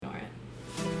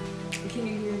Can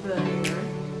you hear the air?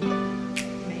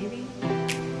 Maybe.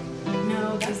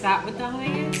 No, Is that what the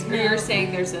humming is? Or No. you're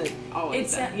saying there's a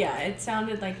always a... Yeah, it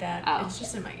sounded like that. Oh. It's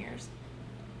just in my ears.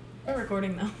 We're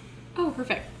recording though. Oh,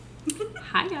 perfect.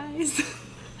 Hi, guys.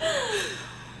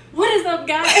 What is up,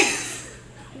 guys?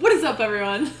 What is up,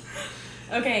 everyone?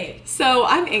 Okay. So,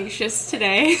 I'm anxious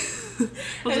today.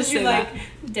 We'll just say that.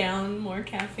 Down more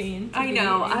caffeine. I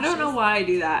know. I don't know why I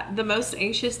do that. The most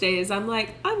anxious days, I'm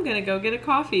like, I'm going to go get a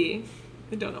coffee.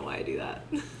 I don't know why I do that.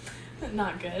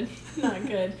 Not good. Not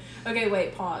good. Okay,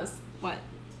 wait, pause. What?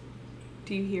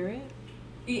 Do you hear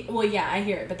it? Well, yeah, I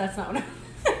hear it, but that's not what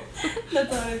that's not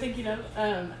what I'm thinking of.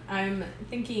 I'm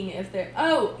thinking if there...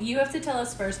 Oh, you have to tell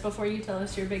us first, before you tell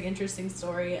us your big interesting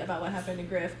story about what happened to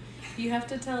Griff. You have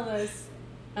to tell us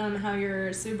how your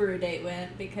Subaru date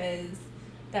went, because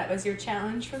that was your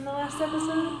challenge from the last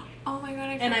episode. Oh my god,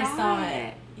 I forgot. And I saw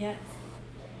it. Yes.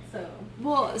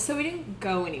 So we didn't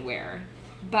go anywhere,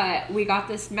 but we got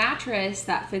this mattress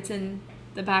that fits in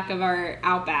the back of our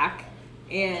Outback,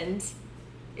 and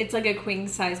it's like a queen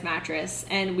size mattress,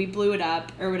 and we blew it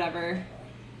up or whatever,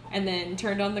 and then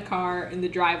turned on the car in the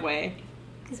driveway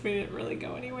because we didn't really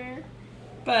go anywhere.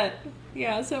 But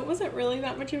yeah, so it wasn't really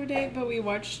that much of a date, but we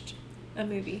watched a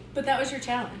movie. But that was your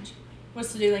challenge,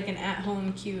 was to do like an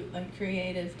at-home cute, like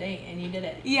creative date, and you did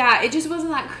it. Yeah, it just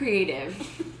wasn't that creative.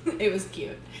 It was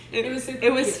cute. It was super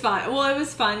It was cute. fun. Well, it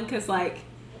was fun because, like,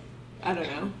 I don't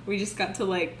know, we just got to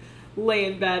like lay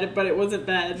in bed, but it wasn't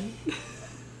bed.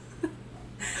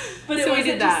 But it So we wasn't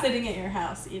did just that. sitting at your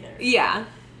house either. Yeah.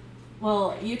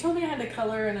 Well, you told me I had to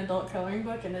color an adult coloring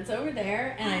book, and it's over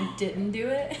there, and I didn't do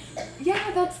it.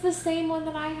 Yeah, that's the same one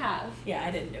that I have. Yeah, I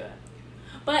didn't do it.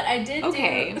 But I did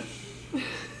Okay.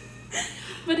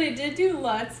 But I did do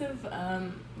lots of,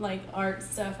 like, art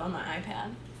stuff on my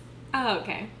iPad. Oh,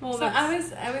 okay. Well, So I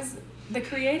was, the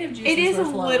creative juices it is were a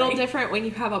flowing. little different when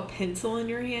you have a pencil in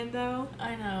your hand, though.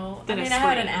 I know. Than I a mean, I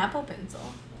had an screen. Apple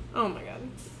Pencil. Oh my god.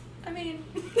 I mean...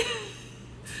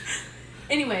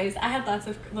 Anyways, I had lots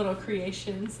of little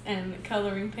creations and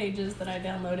coloring pages that I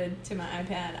downloaded to my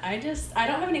iPad. I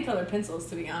don't have any colored pencils,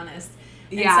 to be honest.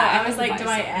 And Yeah, so I I was had to like, buy do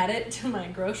I some. add it to my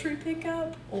grocery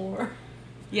pickup or...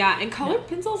 Yeah, and colored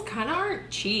pencils kind of aren't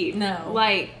cheap. No.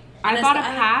 Like, And I bought a I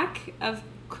don't- pack of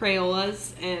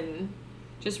Crayolas and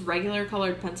just regular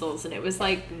colored pencils, and it was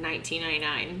like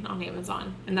 $19.99 on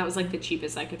Amazon, and that was like the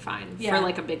cheapest I could find Yeah. for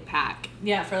like a big pack.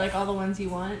 Yeah, for like all the ones you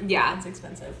want. Yeah. It's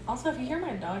expensive. Also, if you hear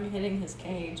my dog hitting his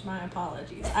cage, my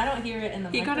apologies. I don't hear it in the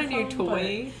He got a new microphone,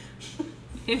 toy, but-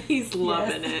 and he's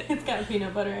loving Yes, it. It's got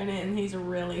peanut butter in it, and he's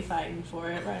really fighting for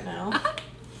it right now.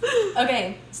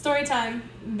 Okay, story time.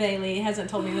 Bailey hasn't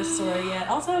told me this story yet.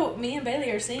 Also, me and Bailey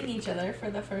are seeing each other for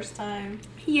the first time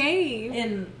Yay!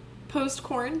 in Post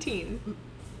quarantine.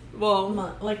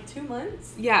 Well, like 2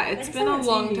 months. yeah, I it's guess been I a haven't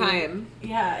long seen you. time,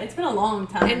 Yeah, it's been a long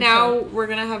time. and now so we're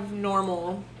gonna have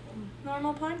normal.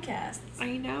 podcasts.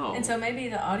 I know. And so maybe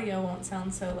the audio won't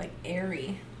sound so like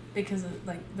airy because of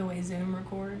like the way Zoom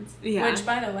records. Yeah. Which,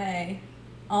 by the way,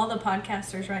 all the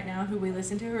podcasters right now who we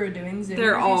listen to who are doing Zoom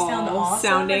They're interviews all sound awesome.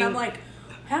 sounding- And I'm like,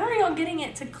 how are y'all getting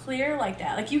it to clear like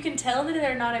that? Like, you can tell that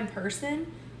they're not in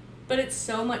person, but it's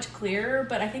so much clearer.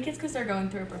 But I think it's because they're going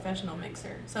through a professional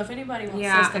mixer. So if anybody wants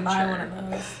Yeah, us to I'm buy sure. one of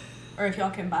those, or if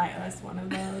y'all can buy us one of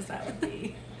those, that would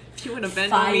be If you want to vent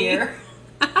fire.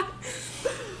 me.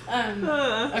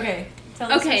 Okay,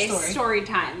 tell us Okay, your story. story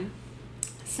time.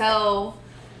 So,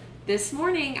 this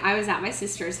morning I was at my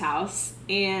sister's house,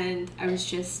 and I was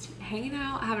just hanging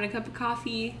out, having a cup of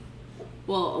coffee.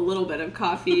 Well, a little bit of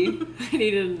coffee. I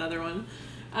needed another one.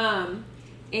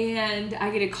 And I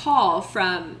get a call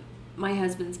from my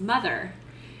husband's mother,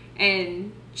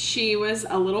 and she was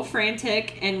a little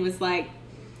frantic and was like,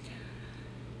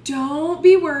 "Don't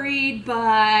be worried,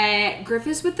 but Griff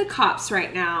is with the cops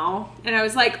right now." And I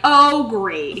was like, "Oh,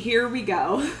 great. Here we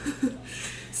go."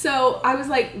 So I was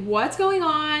like, "What's going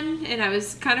on?" And I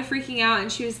was kind of freaking out.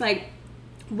 And she was like,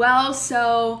 "Well,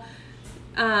 so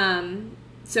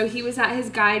he was at his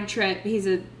guide trip.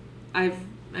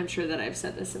 I'm sure that I've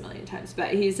said this a million times,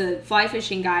 but he's a fly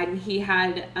fishing guide, and he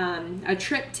had a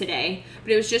trip today,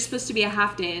 but it was just supposed to be a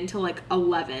half day until like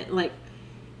 11, like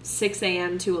 6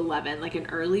 a.m. to 11, like an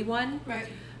early one. Right.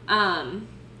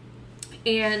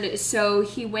 And so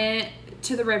he went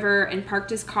to the river and parked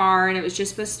his car, and it was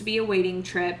just supposed to be a waiting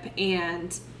trip,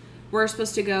 and we're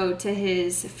supposed to go to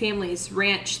his family's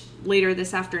ranch later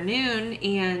this afternoon,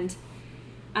 and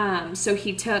so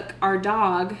he took our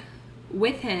dog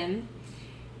with him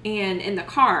and in the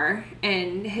car,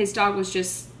 and our dog was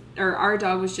just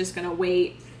going to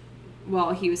wait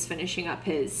while he was finishing up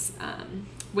his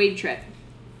wade trip.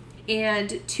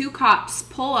 And 2 cops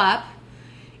pull up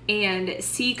and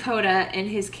see Coda in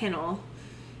his kennel.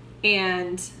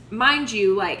 And mind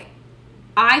you, like,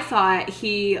 I thought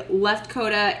he left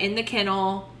Coda in the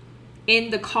kennel in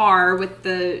the car with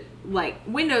the, like,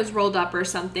 windows rolled up or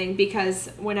something, because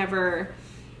whenever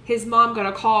his mom got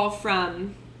a call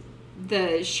from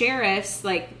the sheriffs,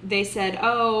 like, they said,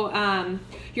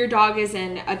 your dog is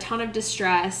in a ton of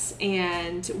distress,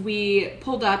 and we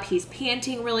pulled up, he's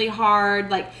panting really hard,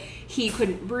 like, he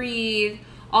couldn't breathe,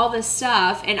 all this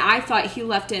stuff, and I thought he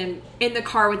left him in the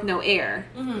car with no air.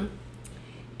 Mm-hmm.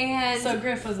 And so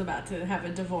Griff was about to have a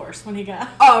divorce when he got...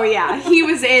 Oh, yeah. He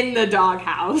was in the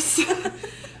doghouse.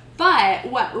 But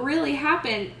what really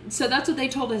happened... So that's what they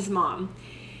told his mom.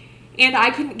 And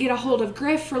I couldn't get a hold of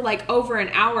Griff for, like, over an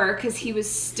hour because he was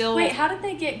still... Wait, how did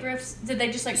they get Griff's... Did they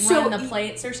just, like, run the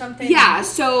plates or something? Yeah,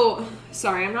 so...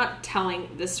 Sorry, I'm not telling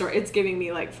this story. It's giving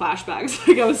me, like, flashbacks.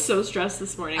 Like, I was so stressed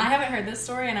this morning. I haven't heard this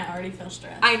story, and I already feel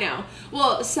stressed. I know.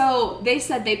 Well, so they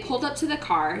said they pulled up to the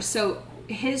car. So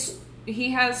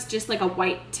he has just, like, a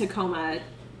white Tacoma,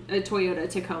 a Toyota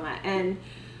Tacoma. And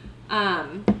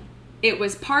it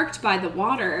was parked by the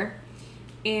water,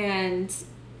 and...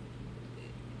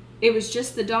 It was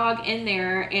just the dog in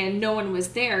there, and no one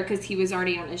was there because he was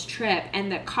already on his trip.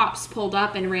 And the cops pulled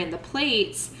up and ran the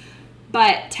plates.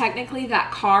 But technically that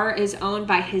car is owned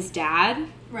by his dad.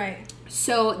 Right.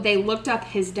 So they looked up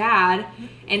his dad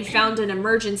and found an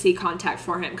emergency contact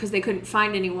for him because they couldn't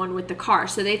find anyone with the car.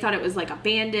 So they thought it was, like,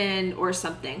 abandoned or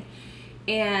something.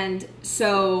 And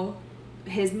so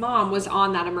his mom was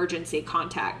on that emergency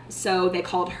contact. So they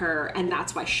called her, and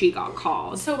that's why she got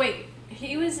called. So wait...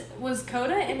 Was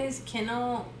Coda in his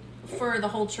kennel for the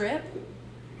whole trip?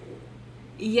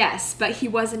 Yes, but he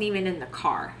wasn't even in the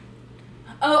car.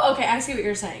 Oh, okay, I see what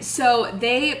you're saying. So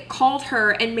they called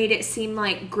her and made it seem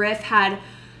like Griff had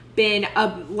been,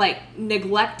 like,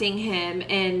 neglecting him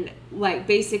and, like,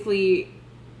 basically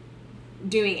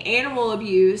doing animal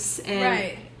abuse. And,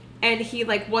 right. And he,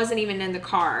 like, wasn't even in the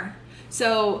car.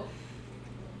 So...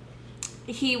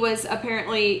 he was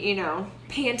apparently, you know,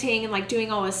 panting and, like,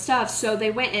 doing all this stuff. So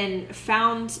they went and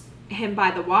found him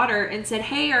by the water and said,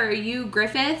 "Hey, are you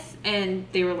Griffith?" And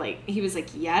they were like, he was like,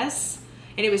 "Yes."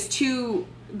 And it was 2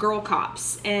 girl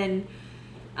cops. And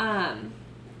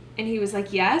he was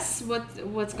like, "Yes,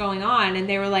 what's going on?" And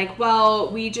they were like,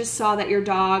 "Well, we just saw that your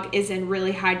dog is in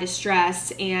really high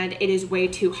distress, and it is way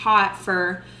too hot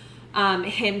for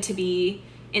him to be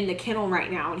in the kennel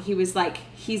right now." And he was like,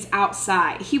 he's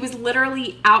outside. He was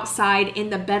literally outside in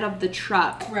the bed of the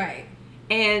truck. Right.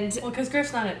 And... Well, because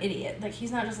Griff's not an idiot. Like,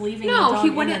 he's not just leaving the dog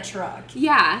in the truck.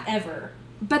 Yeah. Ever.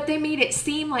 But they made it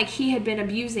seem like he had been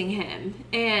abusing him.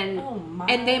 And,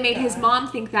 and they made his mom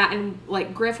think that, and,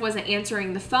 like, Griff wasn't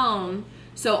answering the phone.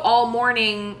 So all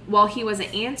morning, while he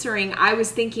wasn't answering, I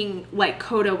was thinking, like,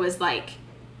 Coda was, like,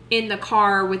 in the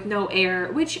car with no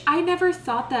air, which I never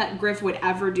thought that Griff would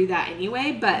ever do that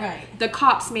anyway, but the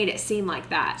cops made it seem like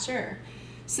that. Sure.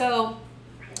 So,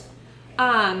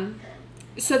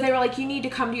 so they were like, "You need to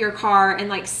come to your car and,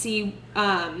 like, see,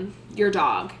 your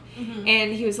dog." Mm-hmm.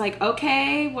 And he was like,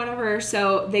 "Okay, whatever."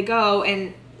 So they go,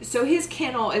 and so his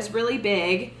kennel is really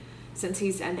big since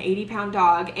he's an 80-pound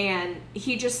dog, and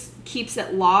he just keeps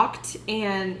it locked,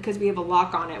 and because we have a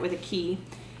lock on it with a key.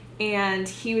 And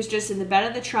he was just in the bed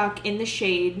of the truck in the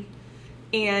shade,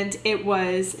 and it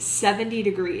was 70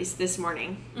 degrees this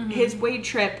morning. Mm-hmm. His Wade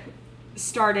trip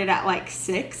started at, like,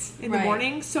 6 in the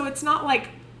morning, so it's not like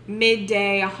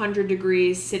midday 100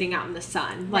 degrees sitting out in the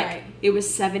sun. Like, it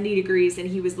was 70 degrees, and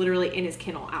he was literally in his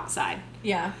kennel outside.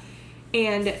 Yeah.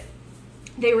 And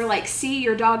they were like, "See,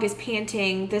 your dog is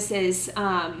panting. This is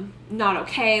not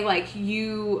okay. Like,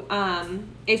 you,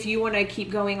 if you want to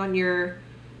keep going on your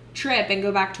trip and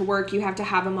go back to work, you have to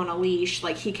have him on a leash.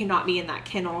 Like, he cannot be in that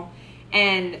kennel."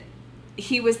 And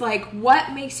he was like,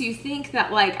 "What makes you think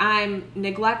that, like, I'm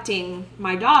neglecting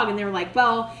my dog?" And they were like,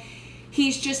 "Well,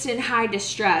 he's just in high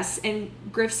distress." And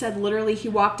Griff said literally he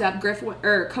walked up,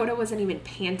 Coda wasn't even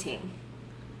panting,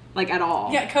 like, at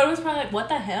all. Yeah, Coda was probably like, "What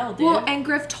the hell, dude?" Well, and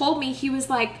Griff told me, he was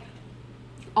like,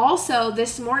 "Also,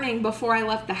 this morning before I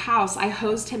left the house, I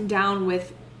hosed him down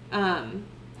with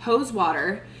hose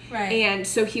water." Right. And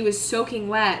so he was soaking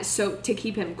wet to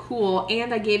keep him cool.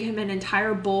 And I gave him an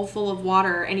entire bowl full of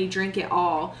water, and he drank it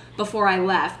all before I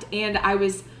left. And I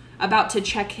was about to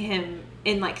check him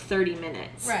in, like, 30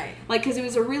 minutes. Right. Like, because it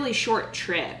was a really short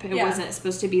trip. It wasn't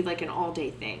supposed to be, like, an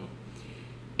all-day thing.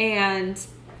 And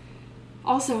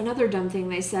also another dumb thing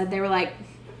they said, they were like,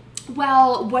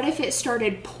 "Well, what if it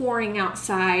started pouring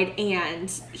outside and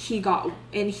he got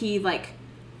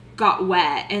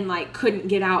wet and, like, couldn't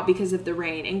get out because of the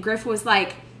rain?" And Griff was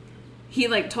like, he,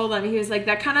 like, told them, he was like,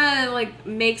 that kind of, like,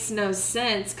 makes no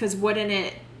sense, because wouldn't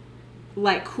it,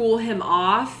 like, cool him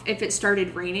off if it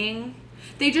started raining?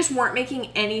 They just weren't making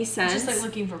any sense. Just, like,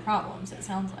 looking for problems, it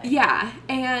sounds like. Yeah,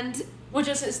 and... Which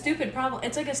is a stupid problem.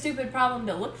 It's, like, a stupid problem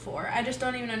to look for. I just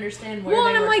don't even understand where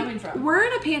they were coming from. We're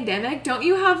in a pandemic. Don't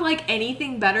you have, like,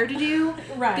 anything better to do?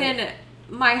 Right. Than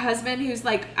my husband, who's,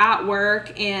 like, at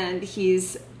work, and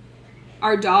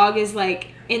our dog is, like,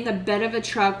 in the bed of a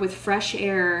truck with fresh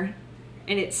air,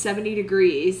 and it's 70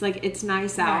 degrees. Like, it's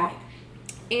nice out.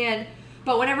 Right.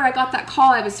 But whenever I got that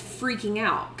call, I was freaking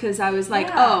out, because I was like,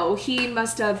 oh, he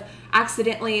must have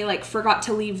accidentally, like, forgot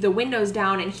to leave the windows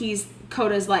down, and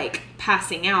Coda's, like,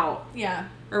 passing out. Yeah.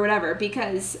 Or whatever,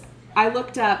 because I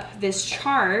looked up this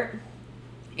chart,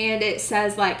 and it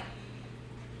says, like,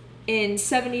 in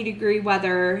 70-degree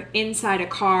weather, inside a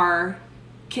car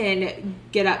can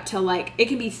get up to, like, it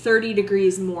can be 30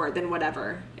 degrees more than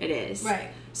whatever it is. Right.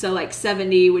 So, like,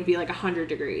 70 would be, like, 100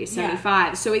 degrees, 75.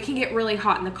 Yeah. So it can get really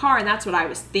hot in the car, and that's what I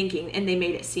was thinking, and they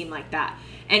made it seem like that.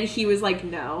 And he was like,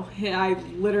 no. I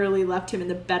literally left him in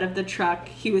the bed of the truck.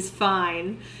 He was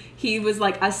fine. He was,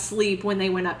 like, asleep when they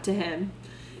went up to him.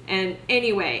 And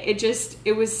anyway,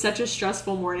 it was such a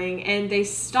stressful morning, and they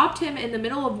stopped him in the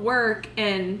middle of work,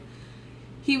 and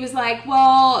he was like,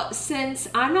 well, since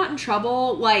I'm not in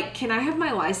trouble, like, can I have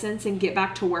my license and get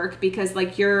back to work? Because,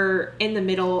 like, you're in the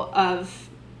middle of,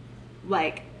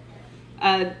 like,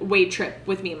 a wait trip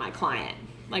with me and my client.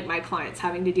 Like, my client's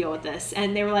having to deal with this.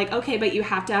 And they were like, okay, but you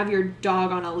have to have your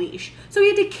dog on a leash. So we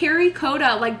had to carry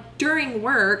Coda, like, during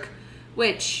work,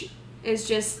 which is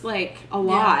just, like, a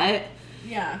lot.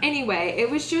 Yeah. Anyway, it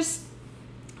was just,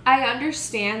 I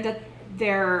understand that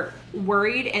they're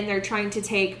worried and they're trying to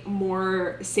take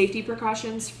more safety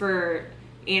precautions for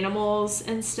animals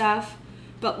and stuff,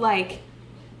 but, like,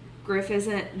 Griff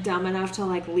isn't dumb enough to,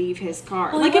 like, leave his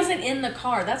car. Well, like, he wasn't in the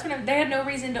car. That's when they had no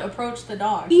reason to approach the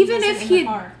dog. Even if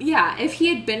if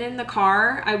he had been in the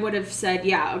car, I would have said,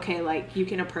 yeah, okay, like, you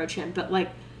can approach him. But, like,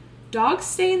 dogs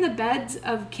stay in the beds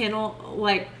of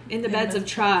beds of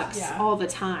trucks all the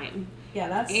time.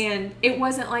 Yeah, and it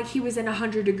wasn't like he was in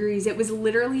 100 degrees. It was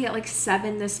literally at, like,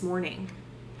 7 this morning.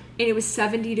 And it was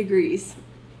 70 degrees.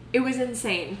 It was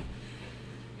insane.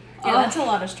 Yeah, that's a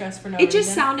lot of stress for no reason. It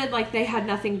just sounded like they had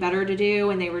nothing better to do,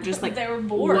 and they were just, like, they were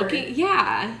bored.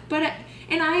 Yeah. But,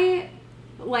 and I,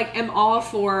 like, am all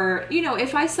for, you know,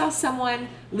 if I saw someone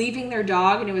leaving their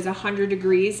dog and it was 100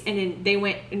 degrees and then they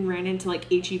went and ran into, like,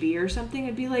 HEB or something,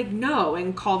 I'd be like, no,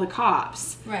 and call the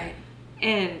cops. Right.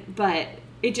 But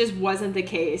it just wasn't the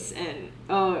case, and,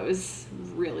 it was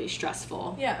really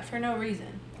stressful. Yeah, for no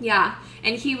reason. Yeah,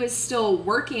 and he was still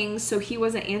working, so he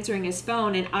wasn't answering his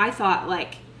phone, and I thought,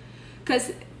 like,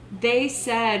 because they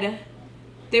said,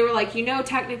 they were like, you know,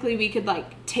 technically we could,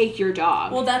 like, take your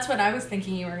dog. Well, that's what I was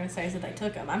thinking you were going to say, is that they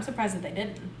took him. I'm surprised that they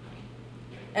didn't.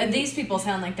 And these people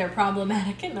sound like they're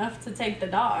problematic enough to take the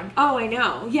dog. Oh, I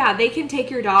know. Yeah, they can take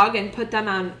your dog and put them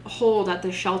on hold at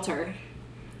the shelter.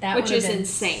 Which is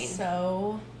insane.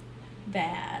 So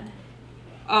bad.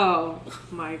 Oh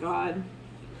my God.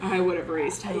 I would have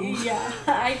raised him. Yeah,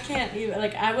 I can't even,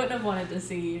 like, I wouldn't have wanted to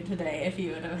see you today if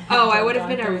you would have I would have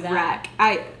been a wreck.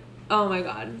 Oh my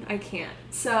God, I can't.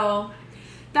 So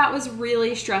that was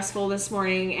really stressful this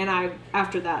morning, and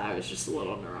after that I was just a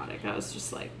little neurotic. I was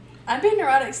just like, I'd be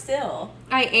neurotic still.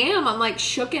 I am. I'm, like,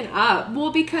 shooken up.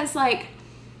 Well, because, like,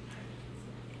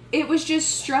 it was just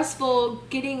stressful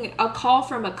getting a call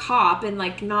from a cop and,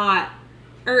 like,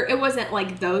 it wasn't,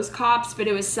 like, those cops, but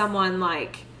it was someone,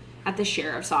 like, at the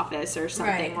sheriff's office or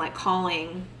something, like,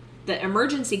 calling the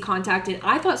emergency contact, and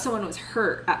I thought someone was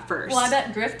hurt at first. Well, I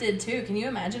bet Griff did, too. Can you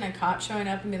imagine a cop showing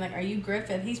up and being like, are you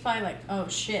Griffith? He's probably like, oh,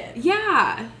 shit.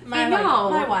 Yeah, I know.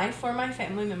 My wife or my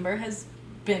family member has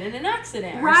been in an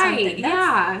accident or right, something.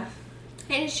 Yeah.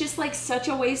 And it's just, like, such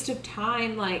a waste of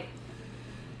time, like,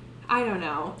 I don't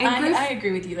know. And I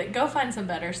agree with you. Like, go find some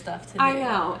better stuff to do. I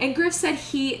know. And Griff said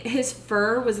his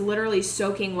fur was literally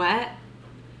soaking wet,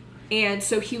 and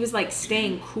so he was, like,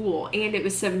 staying cool, and it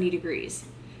was 70 degrees.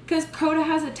 Because Coda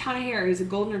has a ton of hair. He's a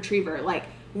golden retriever. Like,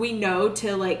 we know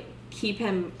to, like, keep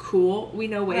him cool. We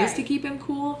know ways to keep him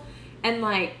cool. And,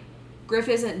 like, Griff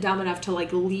isn't dumb enough to,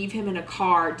 like, leave him in a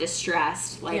car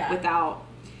distressed, like, without...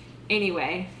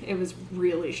 Anyway, it was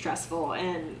really stressful,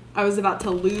 and I was about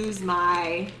to lose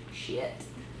my shit.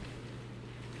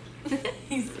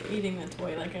 He's eating a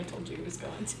toy like I told you he was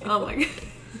going to. Oh, my God.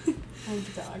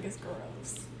 The dog is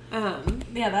gross.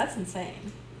 Yeah, that's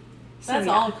insane. That's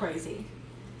all crazy.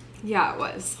 Yeah, it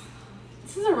was.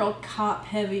 This is a real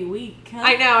cop-heavy week, huh?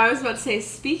 I know. I was about to say,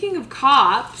 speaking of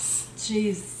cops...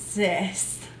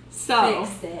 Jesus. So...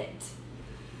 Fix it.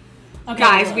 Okay,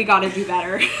 guys, look. we gotta do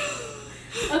better.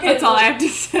 Okay, That's all I have to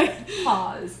say.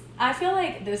 Pause. I feel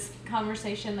like this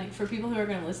conversation, like, for people who are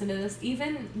going to listen to this,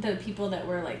 even the people that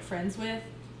we're, like, friends with,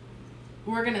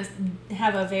 we're going to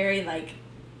have a very, like...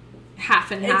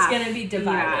 Half and half. It's going to be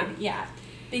divided. Yeah.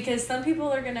 Because some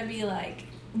people are going to be like,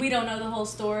 we don't know the whole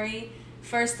story.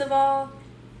 First of all,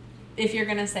 if you're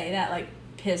going to say that, like,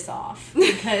 piss off.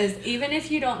 Because even if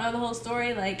you don't know the whole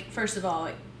story, like, first of all,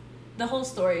 like, the whole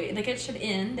story, like, it should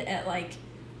end at, like,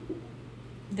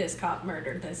 this cop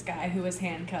murdered this guy who was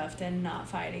handcuffed and not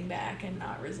fighting back and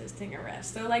not resisting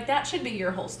arrest. So, like, that should be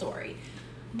your whole story.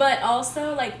 But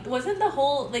also, like, wasn't the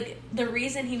whole, like, the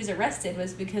reason he was arrested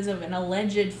was because of an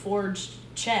alleged forged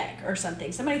check or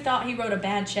something. Somebody thought he wrote a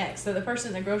bad check, so the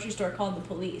person in the grocery store called the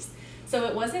police. So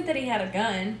it wasn't that he had a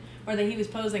gun or that he was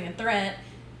posing a threat.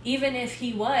 Even if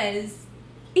he was...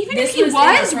 Even if he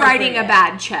was writing a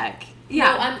bad check.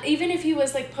 Yeah. No, even if he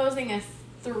was, like, posing a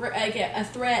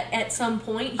threat at some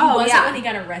point, he wasn't when he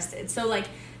got arrested. So, like,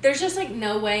 there's just, like,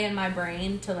 no way in my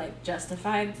brain to, like,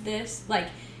 justify this. Like,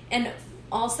 and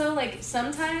also, like,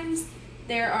 sometimes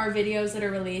there are videos that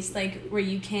are released, like, where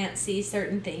you can't see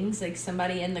certain things, like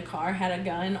somebody in the car had a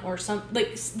gun or some,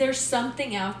 like, there's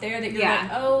something out there that you're like,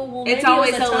 oh, well, maybe it's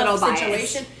always it was a little tough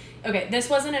biased. situation. Okay, this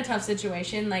wasn't a tough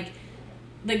situation. Like,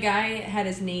 the guy had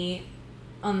his knee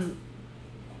on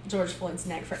George Floyd's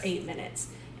neck for 8 minutes.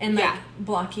 And, like,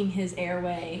 blocking his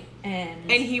airway,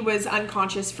 and he was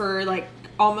unconscious for, like,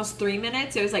 almost 3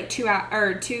 minutes. It was, like, 2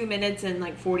 minutes and,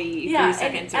 like, 43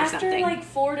 seconds or after, something.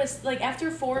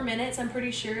 After 4 minutes, I'm pretty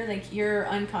sure, like, you're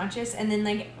unconscious, and then,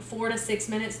 like, 4 to 6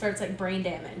 minutes starts, like, brain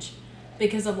damage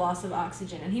because of loss of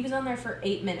oxygen. And he was on there for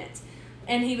 8 minutes.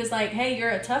 And he was like, hey,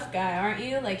 you're a tough guy, aren't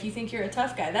you? Like, you think you're a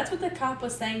tough guy. That's what the cop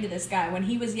was saying to this guy when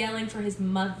he was yelling for his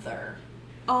mother.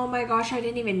 Oh my gosh, I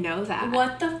didn't even know that.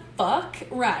 What the fuck?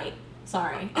 Right.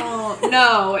 Sorry. Oh,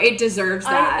 no, it deserves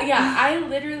that. I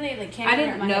literally, like, can't. I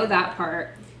didn't know that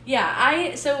part.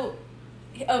 Yeah,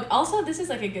 also, this is,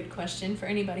 like, a good question for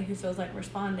anybody who feels like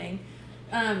responding.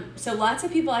 So lots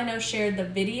of people I know shared the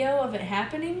video of it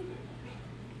happening.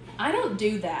 I don't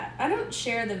do that. I don't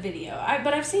share the video.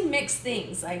 But I've seen mixed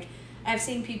things. Like, I've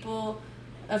seen people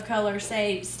of color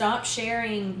say, stop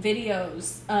sharing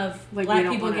videos of, like, black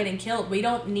people getting killed. We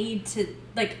don't need to,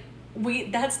 like,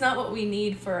 that's not what we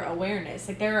need for awareness.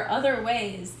 Like, there are other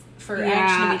ways for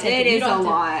action to be taken. It is a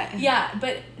lot. Yeah,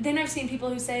 but then I've seen people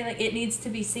who say, like, it needs to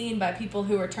be seen by people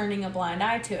who are turning a blind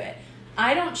eye to it.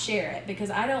 I don't share it because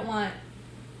I don't want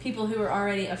people who are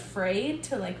already afraid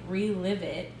to, like, relive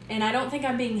it. And I don't think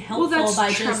I'm being helpful by just... Well,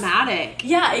 that's traumatic.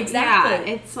 Yeah,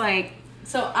 exactly. Yeah, it's like...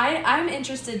 So I'm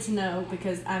interested to know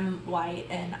because I'm white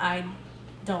and I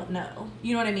don't know.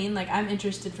 You know what I mean? Like, I'm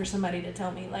interested for somebody to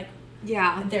tell me, like,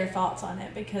 their thoughts on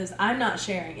it because I'm not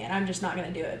sharing it. I'm just not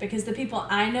going to do it because the people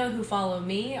I know who follow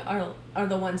me are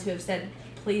the ones who have said,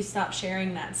 please stop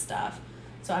sharing that stuff.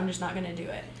 So I'm just not going to do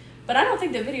it. But I don't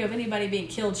think the video of anybody being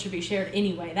killed should be shared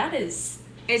anyway.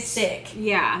 It's sick.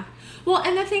 Yeah. Well,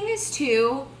 and the thing is,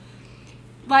 too,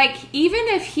 like, even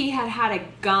if he had a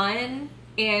gun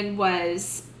and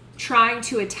was trying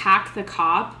to attack the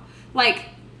cop, like,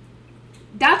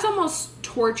 that's almost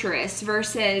torturous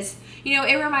versus, you know,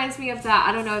 it reminds me of that.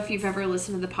 I don't know if you've ever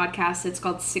listened to the podcast. It's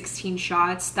called 16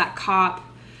 Shots. That cop,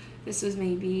 this was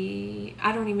maybe,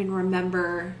 I don't even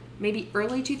remember, maybe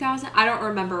early 2000. I don't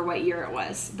remember what year it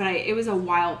was, but it was a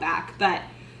while back. But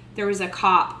there was a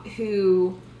cop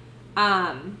who,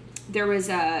 there was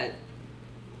a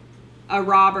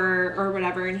robber or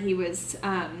whatever, and he was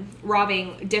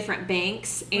robbing different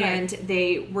banks, and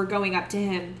they were going up to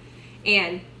him,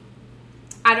 and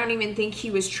I don't even think he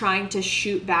was trying to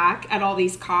shoot back at all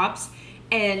these cops,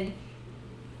 and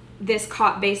this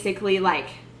cop basically, like,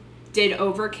 did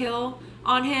overkill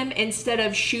on him instead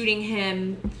of shooting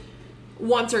him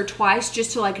once or twice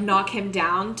just to, like, knock him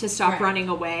down to stop running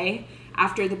away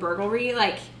after the burglary.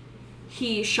 Like,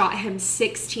 he shot him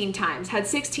 16 times, had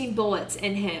 16 bullets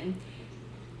in him.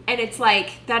 And it's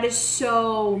like, that is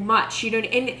so much. You don't,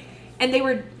 and they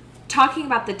were talking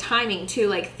about the timing too.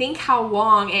 Like, think how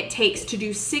long it takes to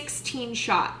do 16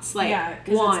 shots. Like,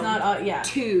 1, it's not,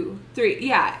 2, 3.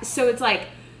 Yeah. So it's like,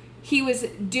 he was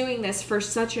doing this for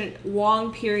such a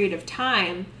long period of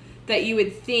time that you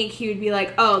would think he would be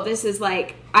like, oh, this is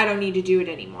like, I don't need to do it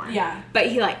anymore. Yeah. But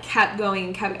he, like, kept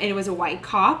going and it was a white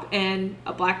cop and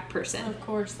a black person. Of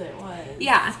course it was.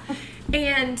 Yeah.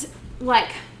 And,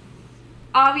 like,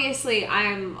 obviously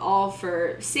I'm all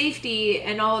for safety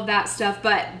and all of that stuff,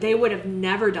 but they would have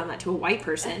never done that to a white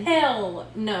person. Hell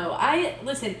no.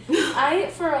 I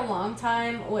for a long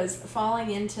time was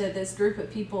falling into this group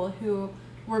of people who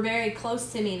were very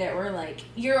close to me that were like,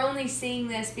 you're only seeing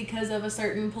this because of a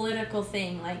certain political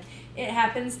thing. Like, it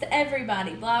happens to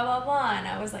everybody, blah, blah, blah. And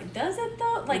I was like, does it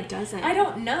though? Like, it doesn't. I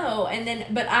don't know. And then,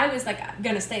 but I was like,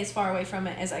 going to stay as far away from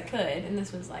it as I could. And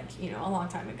this was like, you know, a long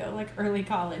time ago, like early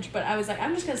college. But I was like,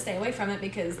 I'm just going to stay away from it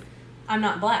because I'm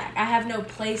not black. I have no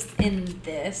place in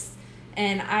this.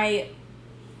 And I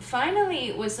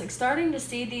finally was like starting to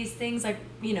see these things, like,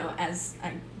 you know, as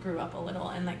I grew up a little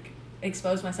and like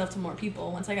exposed myself to more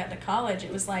people. Once I got to college,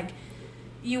 it was like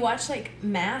you watch like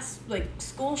mass like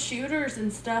school shooters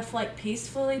and stuff like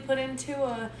peacefully put into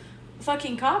a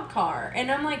fucking cop car,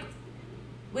 and I'm like,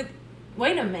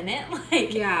 wait a minute,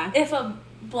 like, yeah, if a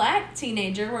black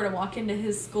teenager were to walk into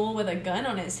his school with a gun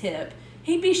on his hip,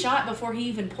 he'd be shot before he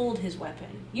even pulled his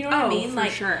weapon. You know what I mean? For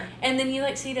like, sure. And then you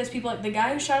like see those people, like the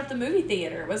guy who shot up the movie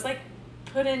theater was like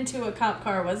put into a cop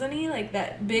car, wasn't he? Like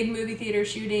that big movie theater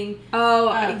shooting. Oh,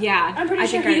 yeah. I'm pretty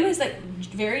sure he was like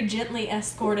very gently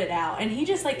escorted out, and he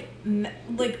just like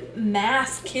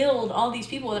mass killed all these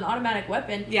people with an automatic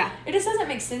weapon. Yeah. It just doesn't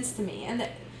make sense to me. And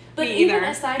but me even either.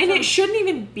 aside and from, it shouldn't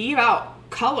even be about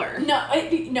color. No.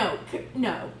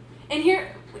 And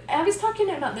here, I was talking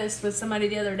about this with somebody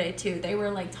the other day too. They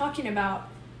were like talking about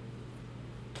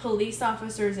police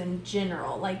officers in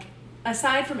general, like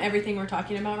aside from everything we're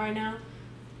talking about right now,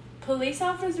 police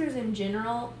officers in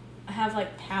general have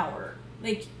like power.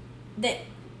 Like that,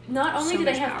 not only do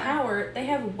they have power, they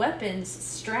have weapons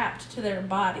strapped to their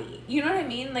body. You know what I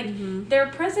mean? Like their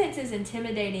presence is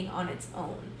intimidating on its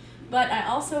own. But I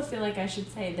also feel like I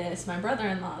should say this: my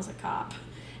brother-in-law is a cop.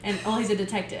 And he's a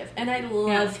detective, and I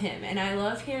love him, and I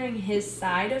love hearing his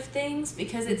side of things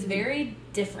because it's very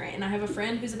different. And I have a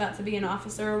friend who's about to be an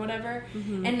officer or whatever,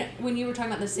 and when you were talking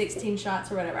about the 16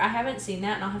 shots or whatever, I haven't seen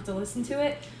that, and I'll have to listen to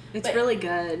it. It's really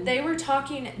good. They were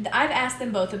talking, I've asked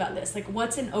them both about this, like,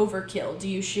 what's an overkill? Do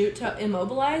you shoot to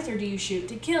immobilize or do you shoot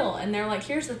to kill? And they're like,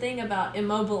 here's the thing about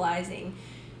immobilizing.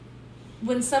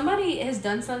 When somebody has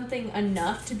done something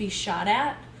enough to be shot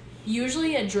at,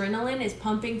 usually adrenaline is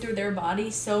pumping through their body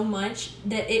so much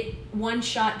that one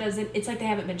shot doesn't, it's like they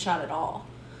haven't been shot at all.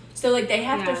 So like they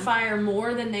have to fire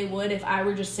more than they would if I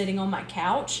were just sitting on my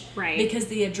couch. Right. Because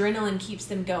the adrenaline keeps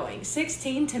them going.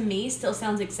 16 to me still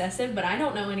sounds excessive, but I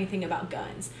don't know anything about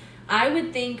guns. I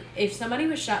would think if somebody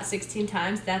was shot 16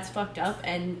 times, that's fucked up,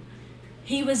 and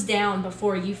he was down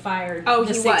before you fired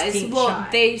the 16th shot. Well,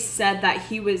 they said that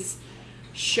he was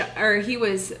he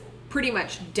was pretty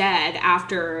much dead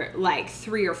after like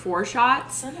 3 or 4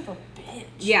 shots. Son of a bitch.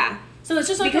 Yeah. So it's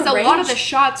just like because a lot of the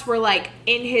shots were like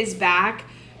in his back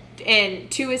and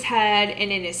to his head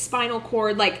and in his spinal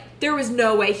cord. Like there was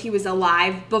no way he was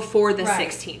alive before the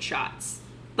 16 shots.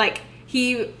 Like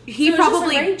he so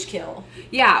probably just a rage kill.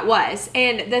 Yeah, it was.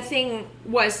 And the thing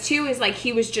was too is like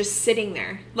he was just sitting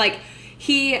there. Like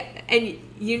and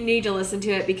you need to listen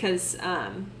to it because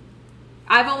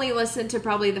I've only listened to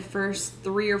probably the first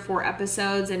 3 or 4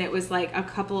 episodes, and it was like a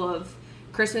couple of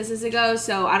Christmases ago,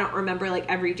 so I don't remember like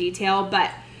every detail,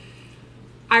 but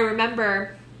I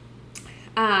remember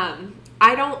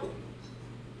I don't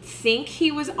think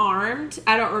he was armed.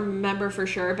 I don't remember for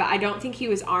sure, but I don't think he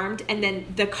was armed. And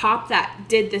then the cop that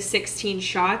did the 16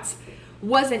 shots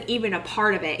wasn't even a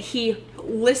part of it. He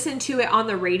listened to it on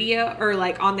the radio or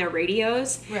like on their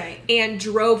radios, right, and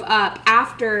drove up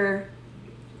after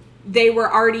they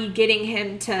were already getting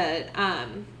him to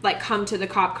like come to the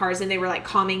cop cars, and they were like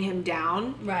calming him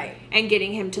down, right, and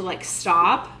getting him to like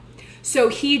stop. So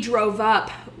he drove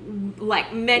up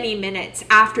like many minutes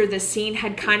after the scene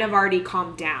had kind of already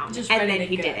calmed down, just and then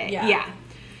he did it. Yeah.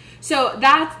 So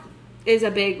that is a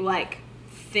big like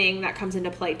thing that comes into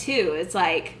play too. It's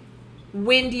like,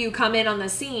 when do you come in on the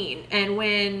scene, and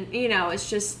when, you know, it's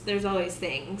just, there's always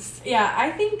things. Yeah,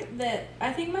 I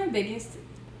think my biggest,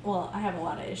 well, I have a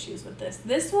lot of issues with this.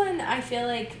 This one, I feel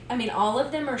like, I mean, all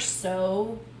of them are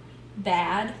so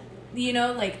bad. You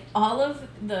know, like, all of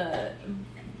the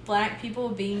black people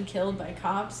being killed by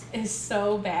cops is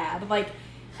so bad. Like,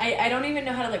 I don't even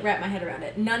know how to, like, wrap my head around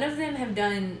it. None of them have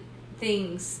done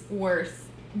things worth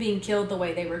being killed the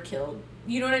way they were killed.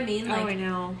 You know what I mean? Like, I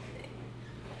know.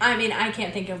 I mean, I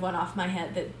can't think of one off my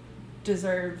head that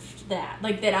deserved that.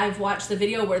 Like, that I've watched the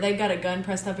video where they've got a gun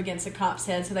pressed up against a cop's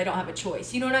head so they don't have a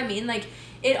choice. You know what I mean? Like,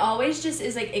 it always just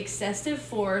is, like, excessive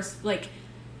force. Like,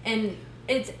 and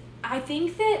it's, I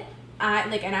think that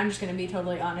and I'm just going to be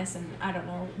totally honest, and I don't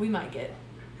know, we might get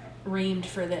reamed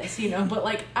for this, you know, but,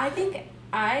 like, I think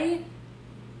I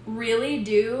really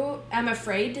I'm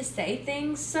afraid to say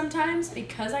things sometimes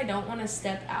because I don't want to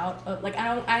step out of, like,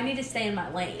 I need to stay in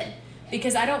my lane.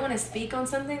 because I don't want to speak on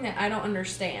something that I don't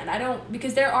understand.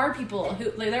 Because there are people who,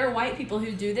 like, there are white people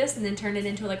who do this and then turn it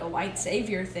into like a white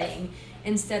savior thing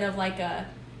instead of like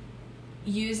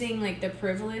using like the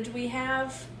privilege we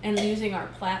have and using our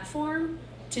platform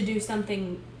to do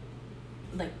something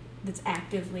like that's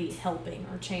actively helping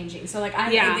or changing. So like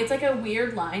it's like a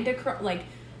weird line to balance.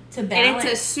 And it's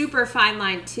a super fine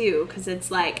line too, because it's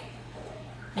like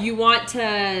you want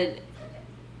to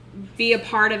be a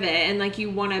part of it, and like you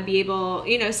want to be able,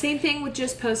 same thing with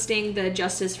just posting the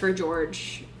Justice for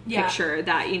George picture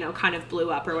that kind of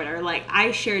blew up or whatever. Like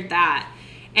I shared that,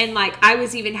 and like I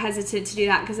was even hesitant to do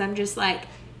that because I'm just like,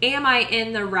 am I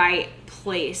in the right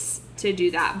place to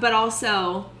do that? But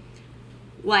also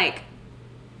like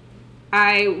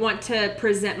I want to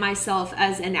present myself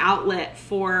as an outlet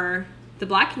for the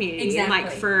Black community. Exactly. And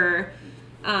like for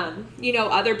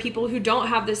other people who don't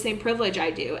have the same privilege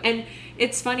I do. And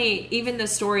it's funny, even the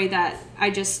story that I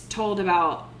just told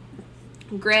about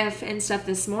Griff and stuff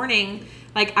this morning,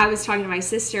 like I was talking to my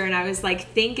sister and I was like,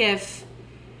 think if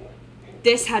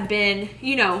this had been,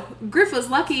 Griff was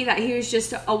lucky that he was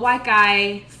just a white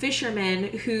guy fisherman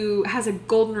who has a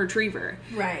golden retriever.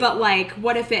 Right. But like,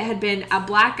 what if it had been a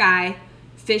Black guy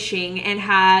fishing and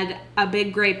had a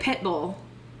big gray pit bull?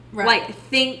 Right. Like,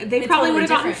 they probably would have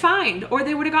gotten fined, or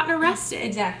they would have gotten arrested.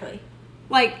 Exactly.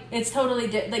 Like, it's totally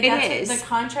like it is. The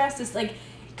contrast is like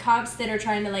cops that are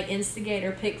trying to like instigate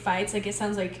or pick fights. Like it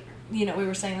sounds like we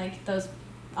were saying like those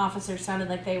officers sounded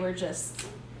like they were just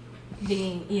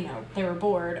being they were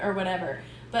bored or whatever.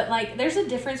 But like there's a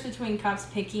difference between cops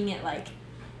picking at like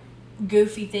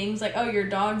goofy things like, oh, your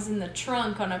dog's in the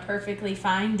trunk on a perfectly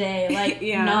fine day, like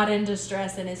not in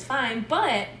distress and is fine,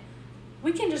 but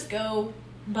we can just go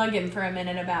bug him for a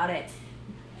minute about it.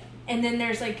 And then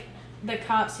there's like the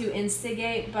cops who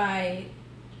instigate by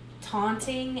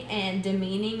taunting and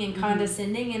demeaning and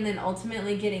condescending and then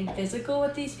ultimately getting physical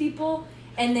with these people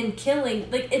and then killing.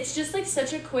 Like it's just like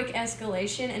such a quick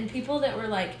escalation, and people that were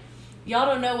like, y'all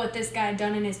don't know what this guy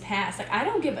done in his past. Like I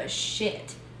don't give a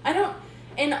shit. I don't.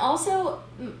 And also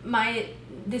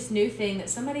this new thing that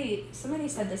somebody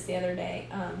said this the other day,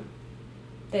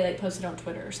 they like posted on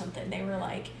Twitter or something. They were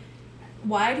like,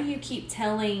 why do you keep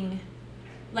telling,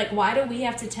 like, why do we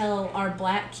have to tell our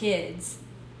Black kids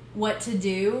what to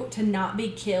do to not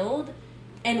be killed,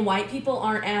 and white people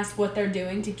aren't asked what they're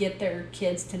doing to get their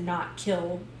kids to not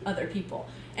kill other people?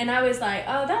 And I was like,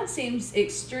 oh, that seems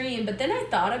extreme. But then I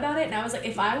thought about it, and I was like,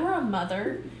 if I were a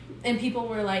mother and people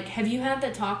were like, have you had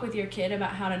the talk with your kid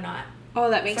about how to not,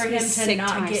 that makes for me him sick to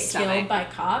not get stomach. killed by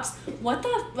cops? What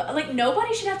the, like,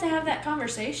 nobody should have to have that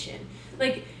conversation.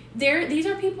 Like, these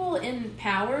are people in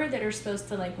power that are supposed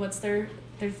to, like, what's their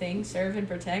thing? Serve and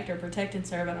protect, or protect and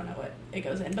serve. I don't know what it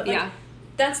goes in. But, like,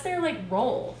 that's their, like,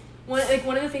 role. One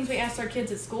of the things we asked our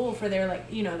kids at school for their,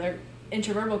 like, their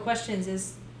interverbal questions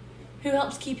is, who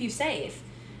helps keep you safe?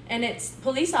 And it's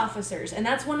police officers. And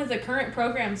that's one of the current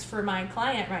programs for my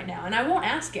client right now. And I won't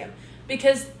ask him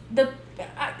because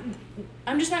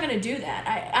I'm just not going to do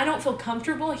that. I don't feel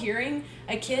comfortable hearing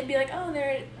a kid be like, oh,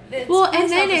 and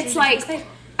then it's like,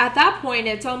 at that point,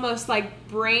 it's almost like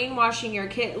brainwashing your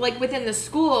kid. Like within the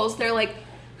schools, they're like,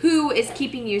 who is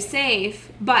keeping you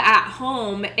safe? But at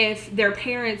home, if their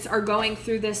parents are going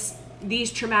through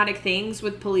these traumatic things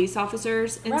with police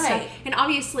officers and stuff. And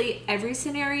obviously, every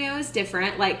scenario is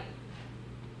different. Like,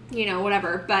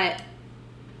 whatever. But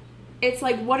it's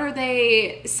like, what are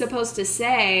they supposed to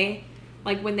say?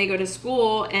 Like when they go to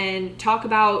school and talk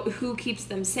about who keeps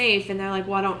them safe, and they're like,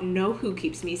 well, I don't know who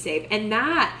keeps me safe. And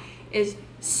that is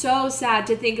so sad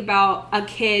to think about, a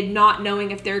kid not knowing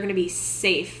if they're going to be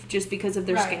safe just because of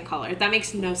their skin color. That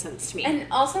makes no sense to me. And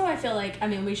also I feel like,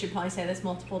 we should probably say this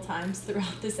multiple times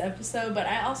throughout this episode, but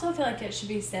I also feel like it should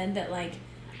be said that, like,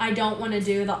 I don't want to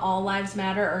do the all lives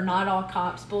matter or not all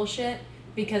cops bullshit,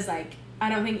 because, like,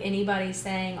 I don't think anybody's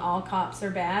saying all cops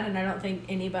are bad, and I don't think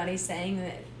anybody's saying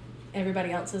that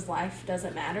everybody else's life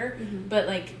doesn't matter. But,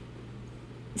 like,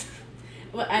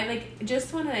 well, I, like,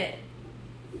 just want to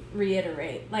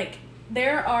reiterate, like,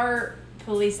 there are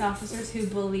police officers who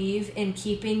believe in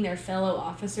keeping their fellow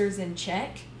officers in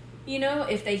check.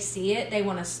 If they see it, they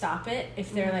want to stop it.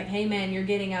 If they're like, hey man, you're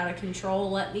getting out of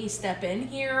control, let me step in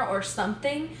here or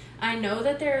something. I know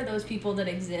that there are those people that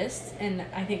exist, and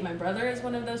I think my brother is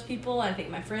one of those people. I think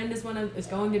my friend is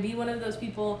going to be one of those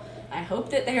people. I hope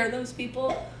that they are those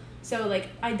people. So, like,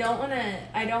 I don't want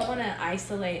to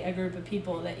isolate a group of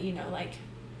people that, like,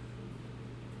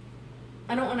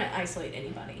 I don't want to isolate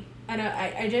anybody.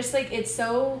 I just, like, it's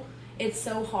so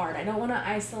hard. I don't want to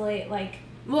isolate, like...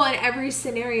 Well, and every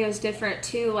scenario is different,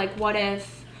 too. Like, what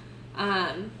if,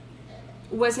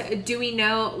 do we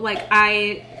know, like,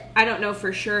 I don't know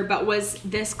for sure, but was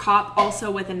this cop also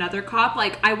with another cop?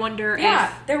 Like, I wonder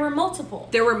if there were multiple.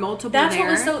 That's what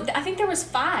was so, I think there was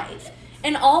 5.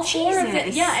 And all 4 of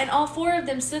them, and all 4 of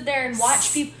them stood there and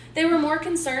watched people. They were more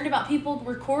concerned about people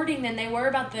recording than they were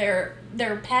about their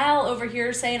pal over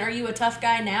here saying, "Are you a tough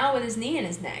guy now?" with his knee in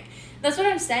his neck. That's what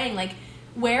I'm saying. Like,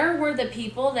 where were the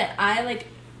people that I, like,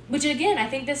 which again, I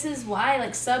think this is why,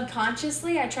 like,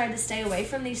 subconsciously I tried to stay away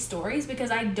from these stories,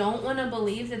 because I don't want to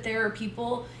believe that there are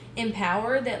people in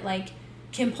power that, like,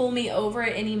 can pull me over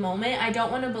at any moment. I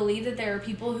don't want to believe that there are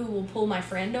people who will pull my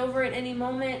friend over at any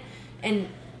moment and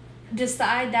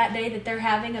decide that day that they're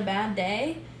having a bad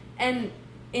day and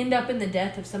end up in the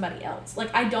death of somebody else.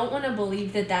 Like, I don't want to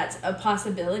believe that that's a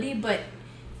possibility, but,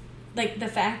 like, the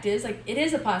fact is, like, it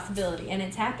is a possibility, and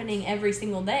it's happening every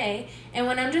single day. And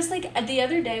when I'm just, like, the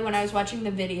other day when I was watching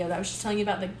the video that I was just telling you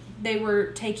about, they were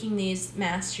taking these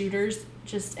mass shooters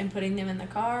and putting them in the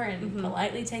car and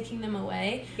politely taking them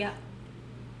away. Yeah.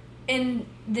 And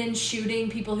then shooting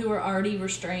people who were already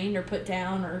restrained or put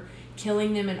down, or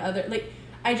killing them, and other, like,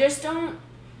 I just don't,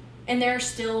 and there are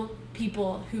still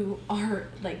people who are,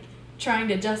 like, trying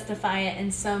to justify it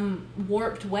in some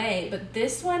warped way, but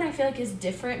this one I feel like is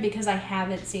different because I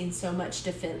haven't seen so much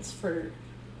defense for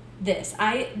this.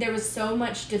 There was so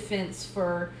much defense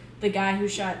for the guy who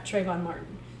shot Trayvon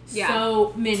Martin. Yeah.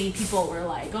 So many people were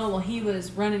like, "Oh, well, he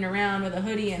was running around with a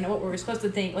hoodie," and what were we supposed to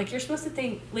think? Like, you're supposed to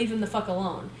think, leave him the fuck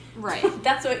alone. Right.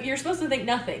 That's what you're supposed to think.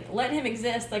 Nothing. Let him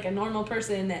exist like a normal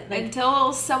person. That, like,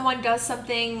 until someone does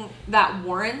something that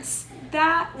warrants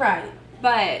that. Right.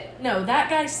 But no, that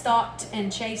guy stalked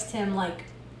and chased him like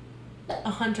a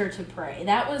hunter to prey.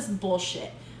 That was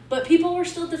bullshit. But people were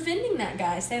still defending that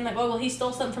guy, saying like, "Oh, well, he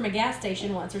stole something from a gas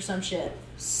station once or some shit."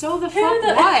 So the fuck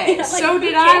what? Yeah, like, so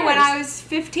did I when I was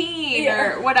 15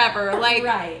 or whatever. Like,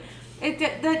 right.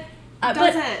 That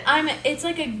doesn't. It's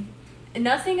like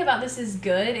nothing about this is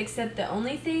good, except the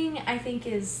only thing I think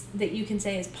is that you can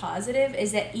say is positive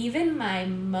is that even my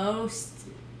most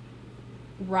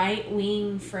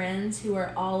right-wing friends who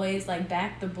are always like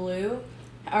back the blue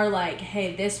are like,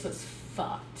 "Hey, this was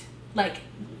fucked. Like,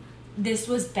 this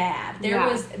was bad."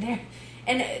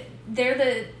 And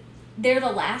they're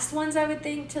the last ones I would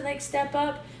think to, like, step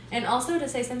up. And also to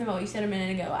say something about what you said a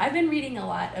minute ago, I've been reading a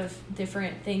lot of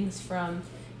different things from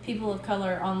people of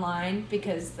color online,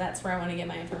 because that's where I want to get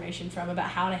my information from about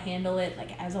how to handle it,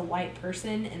 like, as a white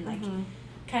person, and like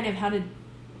kind of how to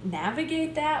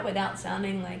navigate that without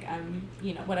sounding like I'm,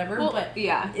 whatever. Well, but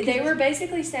yeah, they were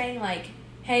basically saying like,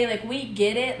 "Hey, like, we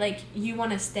get it, like, you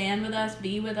want to stand with us,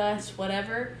 be with us,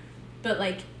 whatever, but,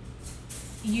 like,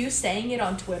 you saying it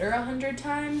on Twitter 100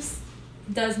 times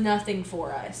does nothing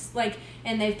for us." Like,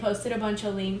 and they've posted a bunch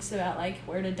of links about, like,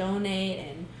 where to donate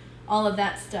and all of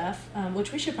that stuff,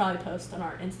 which we should probably post on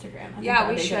our Instagram. Yeah,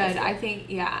 we should. I think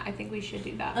we should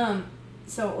do that.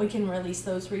 So we can release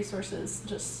those resources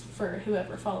just for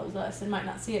whoever follows us and might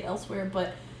not see it elsewhere.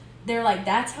 But they're like,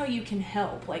 that's how you can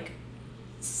help. Like,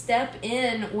 step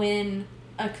in when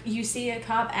you see a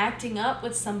cop acting up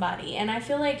with somebody. And I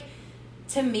feel like,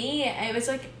 to me, it was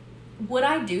like, would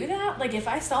I do that? Like, if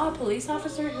I saw a police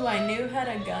officer who I knew had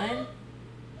a gun...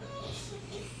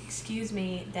 Excuse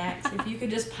me, Dax, if you could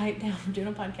just pipe down. We're doing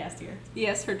a podcast here.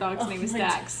 Yes, her dog's name is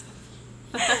Dax.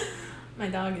 My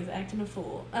dog is acting a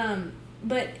fool.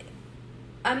 But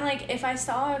I'm like, if I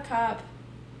saw a cop,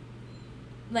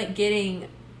 like, getting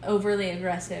overly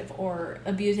aggressive or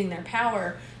abusing their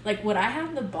power, like, would I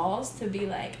have the balls to be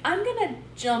like, I'm gonna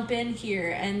jump in here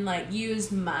and, like,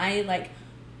 use my, like...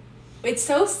 It's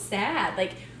so sad.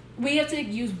 Like, we have to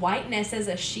use whiteness as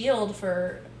a shield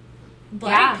for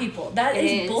black people. That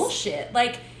is bullshit.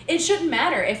 Like, it shouldn't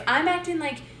matter. If I'm acting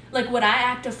like, would I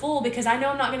act a fool because I know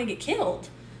I'm not going to get killed?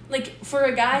 Like, for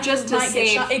a guy just who might get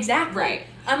shot. Exactly. Right.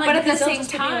 I'm like, but at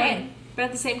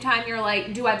the same time, you're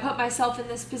like, do I put myself in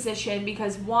this position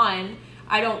because, one,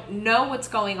 I don't know what's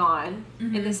going on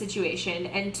in the situation,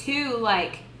 and two,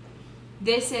 like,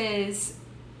 this is...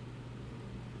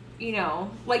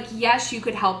 like, yes, you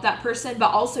could help that person,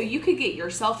 but also you could get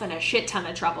yourself in a shit ton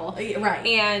of trouble. Right.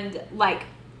 And, like,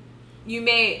 you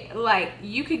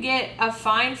could get a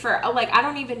fine for, like, I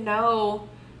don't even know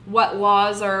what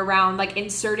laws are around, like,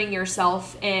 inserting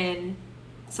yourself in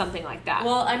something like that.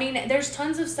 Well, I mean, there's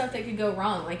tons of stuff that could go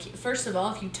wrong. Like, first of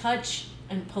all, if you touch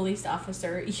a police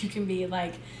officer, you can be,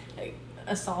 like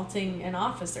assaulting an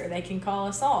officer. They can call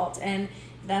assault, and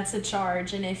that's a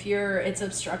charge. And if it's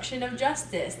obstruction of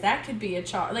justice, that could be a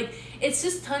charge. Like, it's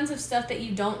just tons of stuff that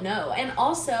you don't know. And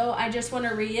also, I just want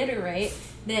to reiterate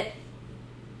that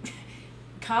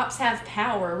cops have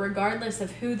power regardless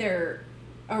of who they're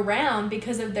around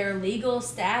because of their legal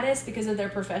status, because of their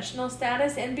professional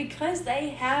status, and because they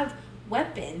have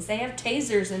weapons. They have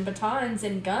tasers and batons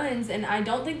and guns, and I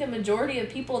don't think the majority of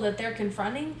people that they're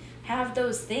confronting have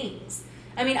those things.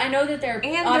 I mean, I know that they're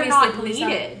and obviously they're not police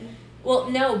needed. Well,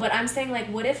 no, but I'm saying, like,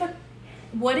 what if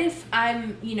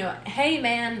I'm, hey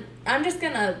man, I'm just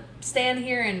gonna stand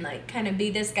here and like kind of be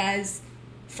this guy's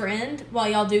friend while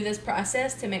y'all do this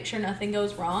process to make sure nothing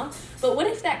goes wrong. But what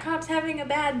if that cop's having a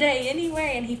bad day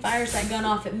anyway and he fires that gun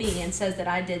off at me and says that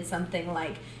I did something,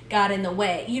 like got in the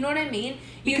way? You know what I mean?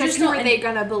 Because who are they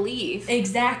gonna believe?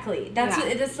 Exactly.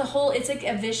 That's the whole, it's like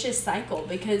a vicious cycle,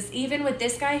 because even with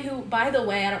this guy who, by the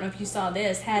way, I don't know if you saw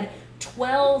this, had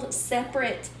 12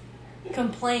 separate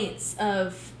complaints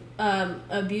of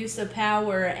abuse of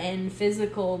power and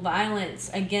physical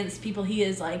violence against people he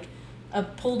is like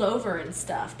pulled over and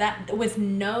stuff, that with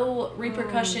no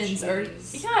repercussions.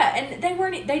 And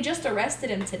they just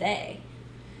arrested him today,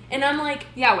 and I'm like,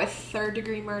 with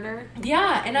third-degree murder.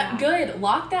 Good,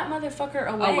 lock that motherfucker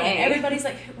away. And everybody's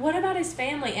like, what about his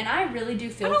family? And I really do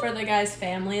feel for the guy's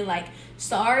family, like,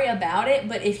 sorry about it,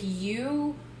 but if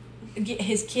you get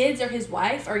his kids or his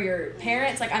wife or your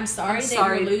parents, like, I'm sorry that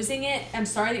you're losing it. I'm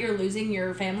sorry that you're losing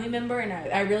your family member, and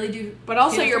I really do. But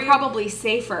also, you're probably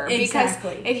safer.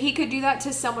 Exactly. Because if he could do that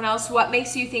to someone else, what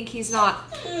makes you think he's not?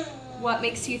 What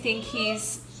makes you think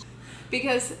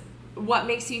because what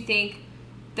makes you think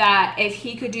that if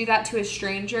he could do that to a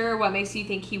stranger, what makes you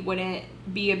think he wouldn't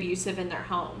be abusive in their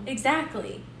home?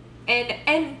 Exactly.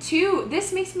 And two,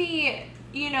 this makes me,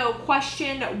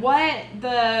 question what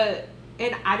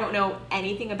and I don't know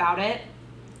anything about it,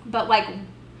 but like,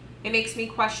 it makes me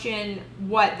question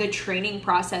what the training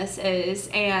process is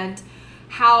and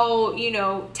how,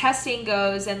 testing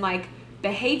goes, and like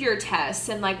behavior tests,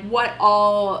 and like what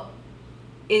all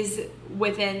is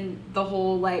within the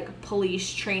whole like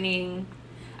police training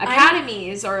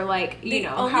academies, or like,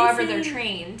 however they're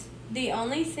trained. The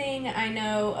only thing I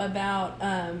know about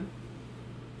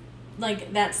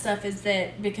like that stuff is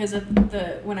that because of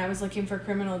when I was looking for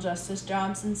criminal justice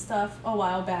jobs and stuff a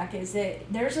while back, is that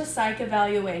there's a psych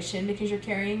evaluation because you're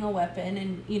carrying a weapon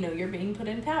and you're being put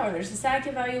in power. There's a psych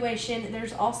evaluation.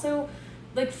 There's also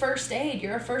like first aid.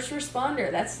 You're a first responder.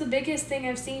 That's the biggest thing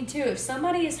I've seen too. If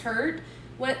somebody is hurt,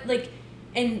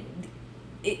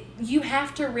 you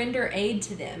have to render aid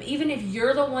to them, even if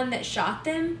you're the one that shot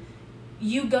them.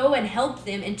 You go and help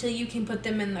them until you can put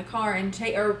them in the car and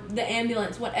or the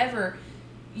ambulance, whatever.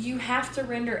 You have to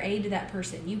render aid to that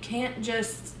person. You can't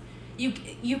just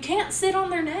you can't sit on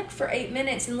their neck for 8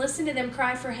 minutes and listen to them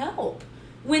cry for help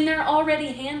when they're already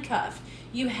handcuffed.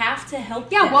 You have to help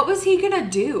them. Yeah, what was he gonna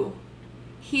do?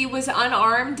 He was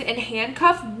unarmed and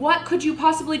handcuffed. What could you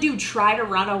possibly do? Try to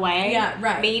run away? Yeah,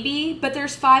 right. Maybe, but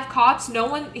there's 5 cops.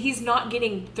 He's not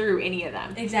getting through any of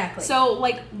them. Exactly. So,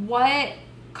 like, what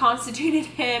constituted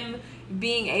him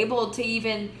being able to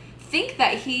even think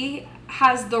that he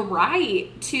has the right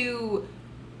to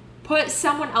put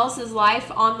someone else's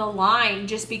life on the line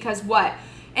just because what?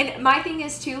 And my thing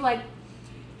is too, like,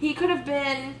 he could have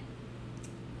been,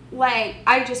 like,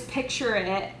 I just picture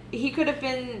it, he could have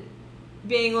been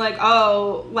being like,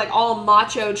 oh, like all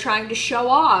macho trying to show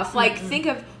off. Like, think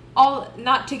of all,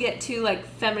 not to get too like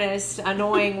feminist,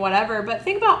 annoying, whatever, but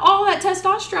think about all that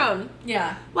testosterone.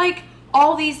 Yeah. Like,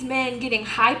 all these men getting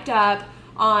hyped up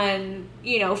on,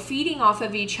 feeding off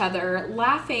of each other,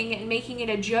 laughing and making it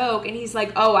a joke, and he's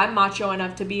like, oh, I'm macho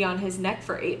enough to be on his neck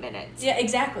for 8 minutes. Yeah,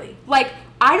 exactly. Like,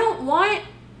 I don't want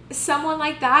someone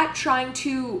like that trying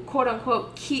to, quote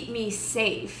unquote, keep me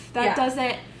safe. That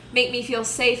doesn't make me feel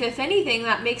safe. If anything,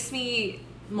 that makes me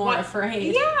more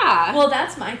afraid. Yeah. Well,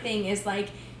 that's my thing, is like,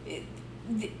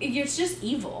 it's just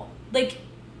evil. Like,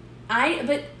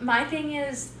 but my thing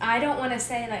is, I don't want to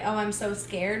say like, oh, I'm so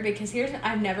scared, because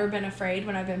I've never been afraid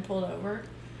when I've been pulled over.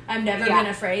 I've never been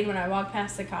afraid when I walk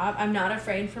past the cop. I'm not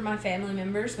afraid for my family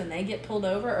members when they get pulled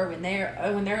over, or when they're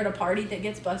at a party that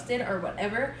gets busted or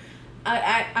whatever.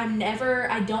 I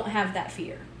don't have that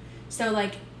fear. So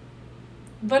like,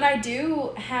 but I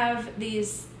do have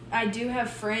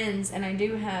friends, and I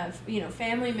do have,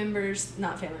 family members,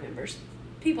 not family members,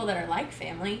 people that are like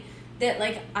family, that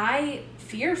like I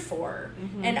fear for,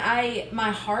 and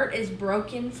my heart is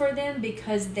broken for them,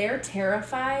 because they're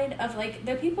terrified of like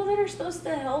the people that are supposed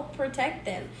to help protect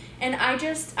them. And I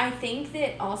think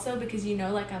that also because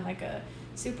like I'm like a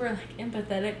super like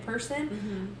empathetic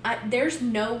person, there's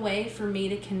no way for me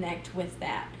to connect with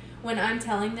that. When I'm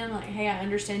telling them like, hey, I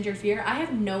understand your fear, I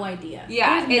have no idea. Yeah,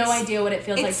 I have no idea what it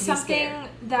feels like to be scared. It's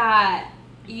something that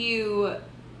you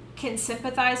can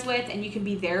sympathize with and you can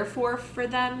be there for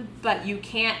them, but you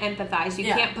can't empathize. You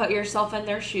can't put yourself in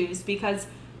their shoes, because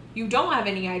you don't have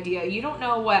any idea. You don't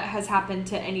know what has happened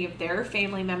to any of their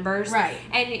family members. Right.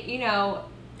 And, you know...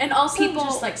 And also people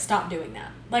just, like, stop doing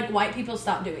that. Like, white people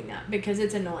stop doing that because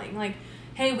it's annoying. Like,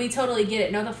 hey, we totally get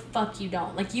it. No, the fuck you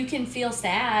don't. Like, you can feel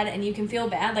sad and you can feel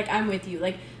bad. Like, I'm with you.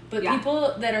 Like, but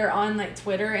people that are on, like,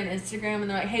 Twitter and Instagram and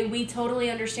they're like, hey, we totally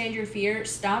understand your fear.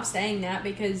 Stop saying that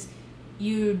because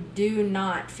you do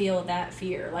not feel that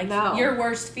fear. Like, your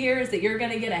worst fear is that you're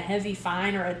going to get a heavy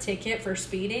fine or a ticket for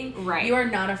speeding. Right. You are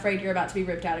not afraid you're about to be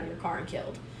ripped out of your car and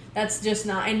killed. That's just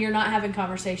not... And you're not having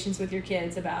conversations with your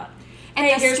kids about... And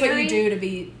hey, here's what you do to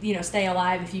be, you know, stay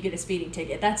alive if you get a speeding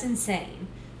ticket. That's insane.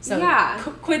 So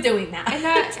quit doing that.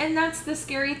 And that's the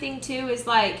scary thing too, is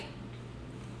like,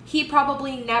 he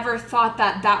probably never thought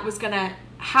that was gonna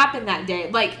happen that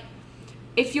day. Like,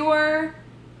 if you're,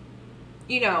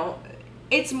 you know,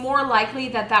 it's more likely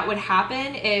that would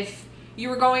happen if you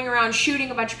were going around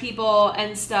shooting a bunch of people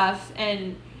and stuff.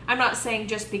 And I'm not saying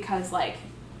just because, like,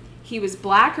 he was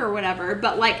black or whatever,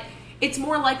 but, like, it's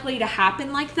more likely to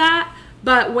happen like that.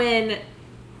 But when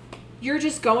you're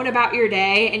just going about your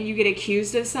day and you get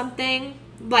accused of something,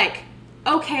 like,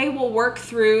 okay, we'll work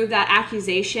through that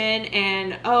accusation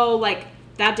and, oh, like,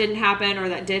 that didn't happen or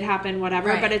that did happen, whatever.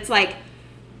 Right. But it's like,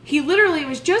 he literally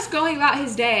was just going about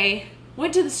his day,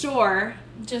 went to the store.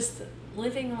 Just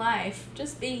living life.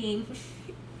 Just being.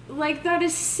 Like, that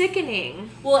is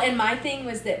sickening. Well, and my thing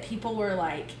was that people were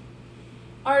like,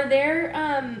 are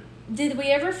there, did we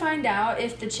ever find out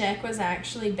if the check was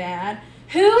actually bad?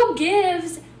 Who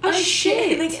gives a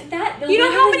shit? Like that. You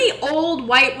know how many old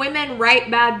white women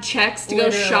write bad checks to go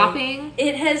shopping?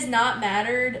 It has not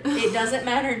mattered. It doesn't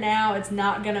matter now. It's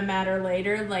not going to matter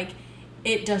later. Like,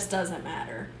 it just doesn't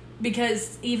matter.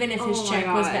 Because even if his check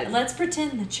was bad, let's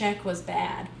pretend the check was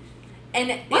bad.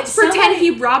 And let's pretend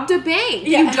he robbed a bank.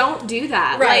 Yeah. You don't do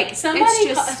that. Right. Like, somebody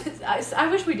it's just... I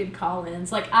wish we did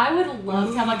call-ins. Like, I would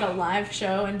love to have, like, a live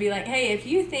show and be like, hey, if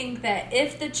you think that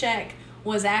if the check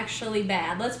was actually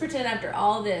bad, let's pretend after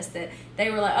all this that they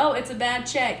were like, oh, it's a bad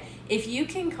check. If you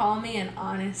can call me and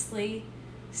honestly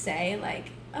say, like,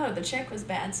 oh, the check was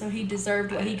bad, so he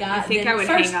deserved what he got. I think I would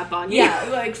hang up on you. Yeah,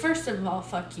 like, first of all,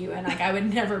 fuck you. And, like, I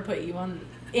would never put you on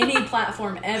any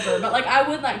platform ever. But, like, I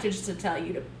would like to just to tell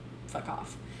you to fuck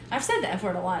off. I've said the F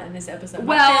word a lot in this episode.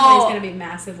 My family's going to be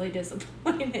massively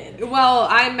disappointed. Well,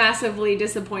 I'm massively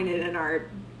disappointed in our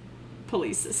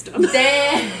police system.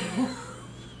 Damn.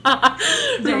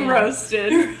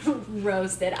 Roasted.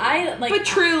 Roasted. But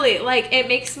truly, like, it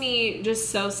makes me just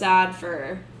so sad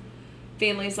for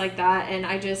families like that. And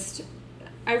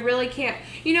I really can't,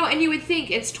 you know, and you would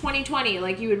think it's 2020.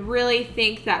 Like, you would really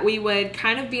think that we would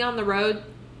kind of be on the road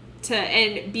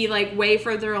and be, like, way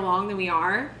further along than we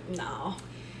are. No.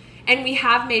 And we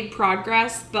have made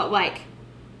progress, but, like,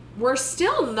 we're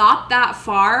still not that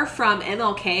far from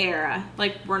MLK era.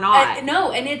 Like, we're not.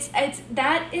 No, and it's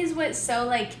that is what's so,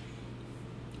 like,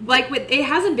 it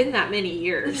hasn't been that many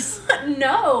years.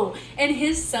 No. And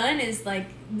his son is, like,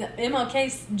 the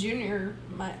MLK's junior.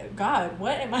 My God,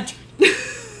 what am I trying to...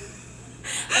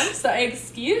 I'm sorry,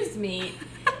 excuse me.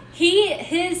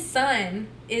 His son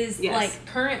is, like,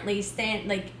 currently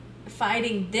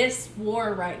fighting this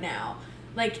war right now.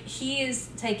 Like, he is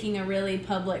taking a really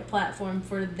public platform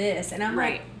for this. And I'm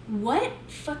like, what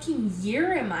fucking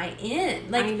year am I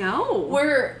in? Like, I know.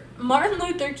 Where Martin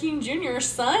Luther King Jr.'s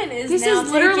son is this now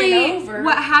is literally taking over.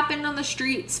 What happened on the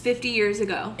streets 50 years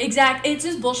ago. Exactly. It's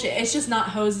just bullshit. It's just not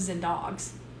hoses and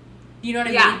dogs. You know what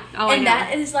I mean? Oh, and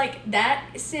that is, like, that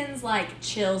sends, like,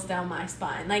 chills down my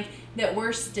spine. Like, that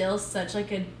we're still such,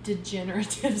 like, a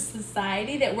degenerative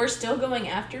society that we're still going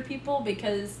after people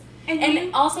because...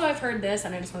 And also, I've heard this,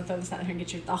 and I just want to throw this out here and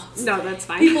get your thoughts. No, that's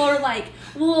fine. People are like,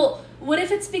 well, what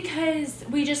if it's because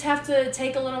we just have to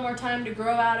take a little more time to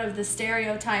grow out of the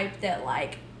stereotype that,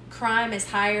 like, crime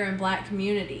is higher in black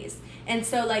communities. And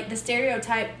so, like, the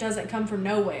stereotype doesn't come from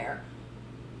nowhere.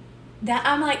 That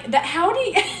I'm like, that how do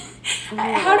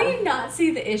you not see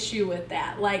the issue with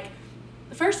that? Like,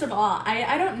 first of all,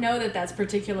 I don't know that that's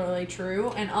particularly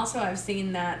true. And also, I've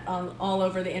seen that all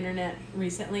over the internet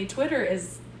recently. Twitter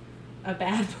is a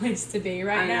bad place to be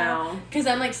right now because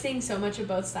I'm, like, seeing so much of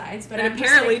both sides. But and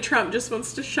apparently Trump just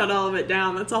wants to shut all of it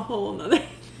down. That's a whole nother...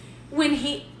 When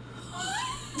he...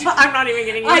 I'm not even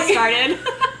getting you started.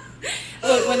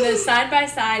 Look, when the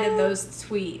side-by-side of those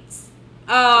tweets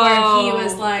where he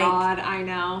was like... God, I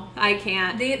know. I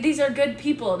can't. These are good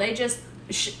people. They just...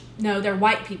 No, they're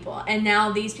white people. And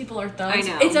now these people are thugs.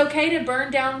 I know. It's okay to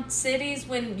burn down cities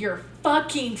when your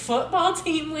fucking football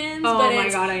team wins. Oh, but my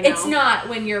God, I know. It's not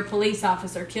when your police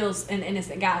officer kills an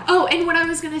innocent guy. Oh, and what I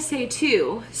was going to say,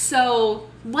 too. So,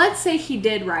 let's say he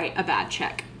did write a bad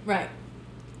check. Right.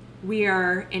 we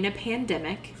are in a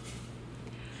pandemic.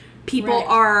 People Right.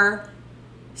 are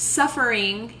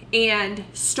suffering and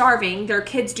starving. Their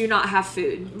kids do not have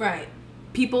food. Right.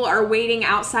 People are waiting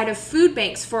outside of food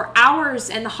banks for hours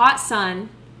in the hot sun,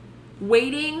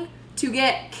 waiting to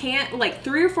get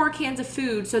 3 or 4 cans of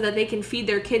food so that they can feed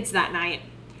their kids that night,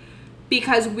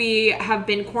 because we have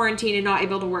been quarantined and not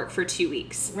able to work for 2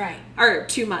 weeks. Right. Or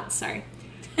 2 months, sorry.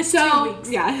 2 weeks.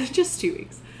 Yeah, just 2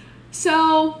 weeks.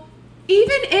 So,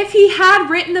 even if he had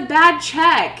written the bad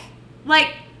check,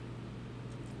 like,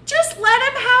 just let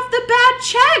him have the bad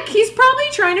check. He's probably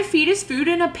trying to feed his food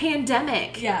in a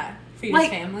pandemic. Yeah. Feed his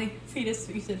family. You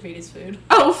said feed his food.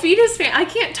 Oh, feed his family. I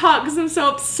can't talk because I'm so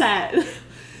upset.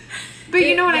 But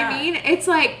you know what I mean? It's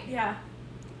like, yeah.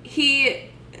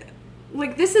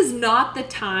 This is not the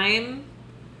time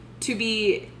to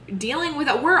be dealing with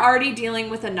it. We're already dealing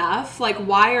with enough. Like,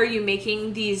 why are you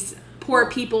making these poor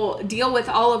people deal with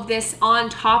all of this on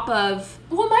top of...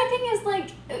 Well, my thing is,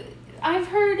 like, I've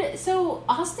heard... So,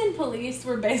 Austin police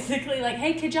were basically like,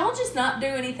 hey, could y'all just not do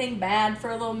anything bad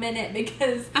for a little minute?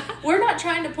 Because we're not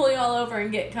trying to pull y'all over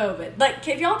and get COVID. Like,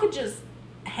 if y'all could just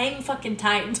hang fucking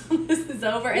tight until this is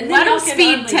over. And let then them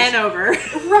speed 10 over.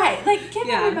 Right. Like, give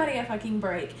Yeah. everybody a fucking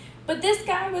break. But this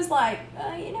guy was like,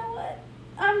 you know what?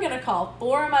 I'm going to call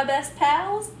 4 of my best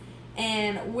pals,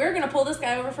 and we're going to pull this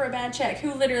guy over for a bad check,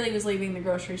 who literally was leaving the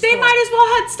grocery store. They might as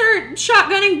well start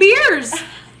shotgunning beers.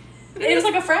 It was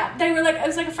like a frat. They were like, it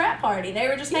was like a frat party. They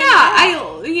were just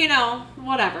hanging out.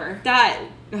 Whatever.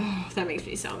 That makes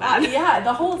me so mad. Yeah,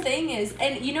 the whole thing is,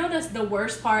 and you know the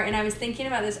worst part, and I was thinking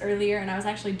about this earlier, and I was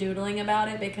actually doodling about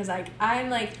it, because I'm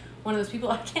like one of those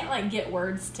people, I can't like get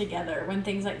words together when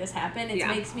things like this happen. It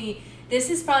makes me, this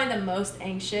is probably the most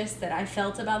anxious that I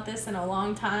felt about this in a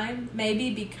long time,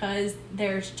 maybe because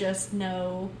there's just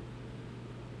no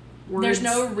Words. There's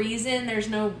no reason, there's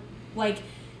no, like,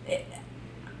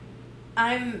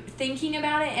 I'm thinking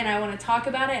about it and I want to talk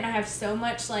about it, and I have so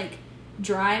much like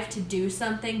drive to do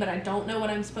something, but I don't know what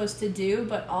I'm supposed to do.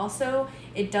 But also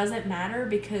it doesn't matter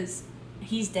because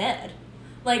he's dead.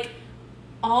 Like,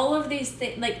 all of these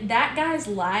things, like, that guy's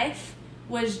life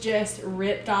was just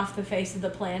ripped off the face of the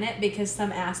planet because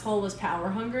some asshole was power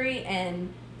hungry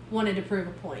and wanted to prove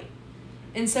a point.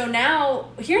 And so now,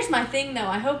 here's my thing though,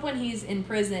 I hope when he's in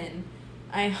prison,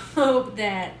 I hope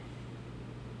that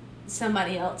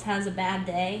somebody else has a bad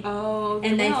day. Oh,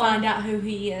 and they find out who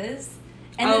he is.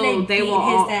 And then they beat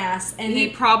his ass. And he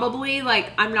probably,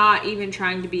 like, I'm not even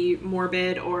trying to be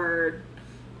morbid or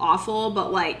awful,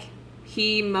 but, like,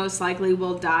 he most likely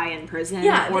will die in prison.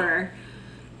 Yeah, or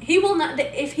he will not.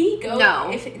 If he goes,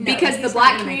 because the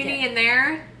black community in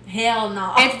there, hell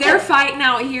no. If they're fighting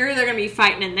out here, they're gonna be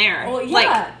fighting in there. Well,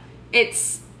 yeah. Like,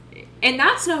 and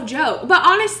that's no joke. But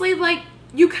honestly, like,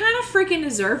 you kind of freaking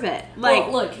deserve it. Like,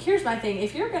 well, look, here's my thing.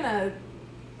 If you're gonna,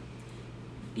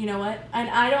 you know what? And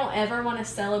I don't ever want to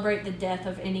celebrate the death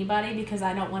of anybody because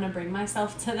I don't want to bring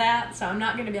myself to that. So I'm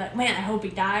not gonna be like, man, I hope he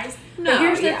dies. No, but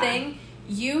here's the thing.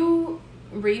 You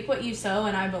reap what you sow,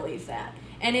 and I believe that.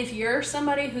 And if you're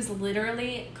somebody who's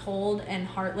literally cold and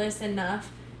heartless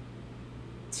enough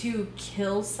to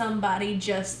kill somebody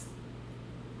just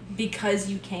because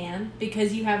you can,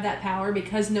 because you have that power,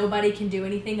 because nobody can do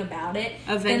anything about it,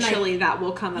 eventually that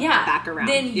will come back around.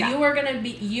 Then you are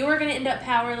gonna end up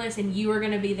powerless, and you are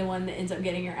gonna be the one that ends up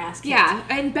getting your ass kicked. Yeah,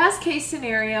 and best case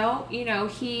scenario,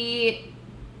 he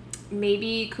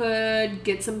maybe could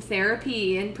get some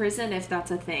therapy in prison if that's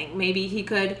a thing. Maybe he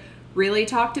could really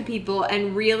talk to people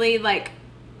and really, like,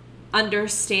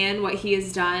 understand what he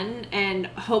has done, and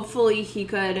hopefully he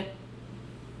could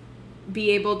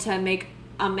be able to make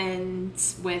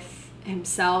amends with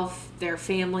himself, their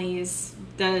families,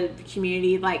 the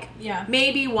community. Like,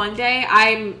 maybe one day.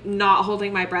 I'm not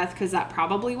holding my breath because that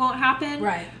probably won't happen.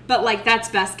 Right. But, like, that's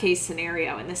best case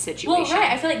scenario in this situation. Well,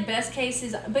 right. I feel like best case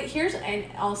is, but here's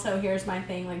my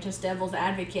thing, like, just devil's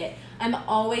advocate. I'm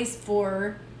always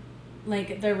for,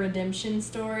 like, the redemption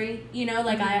story,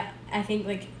 like, I think,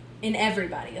 like, in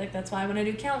everybody, like, that's why I want to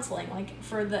do counseling, like,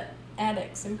 for the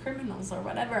addicts and criminals or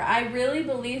whatever. I really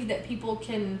believe that people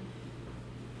can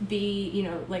be,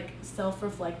 like,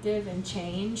 self-reflective and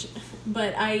change,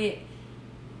 but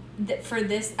for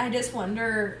this, I just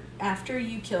wonder, after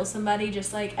you kill somebody,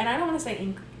 just like, and I don't want to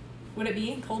say, would it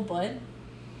be in cold blood?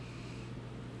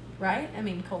 Right? I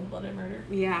mean, cold-blooded murder.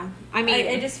 Yeah. I mean,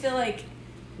 I just feel like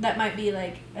that might be,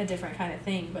 like, a different kind of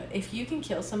thing, but if you can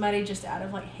kill somebody just out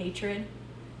of, like, hatred,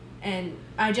 and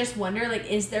I just wonder, like,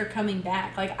 is there coming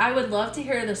back? Like, I would love to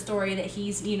hear the story that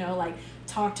he's, like,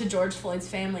 talked to George Floyd's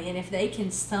family, and if they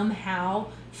can somehow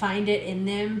find it in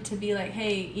them to be like,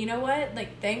 hey, you know what?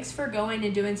 Like, thanks for going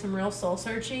and doing some real soul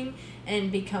searching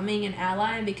and becoming an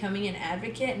ally and becoming an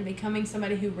advocate and becoming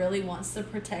somebody who really wants to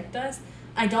protect us.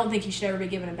 I don't think he should ever be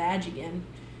given a badge again.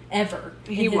 Ever.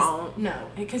 He won't. No,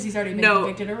 because he's already been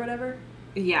convicted or whatever.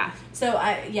 Yeah. So,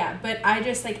 but I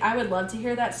just, like, I would love to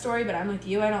hear that story, but I'm with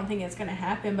you. I don't think it's going to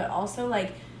happen. But also,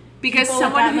 like, because people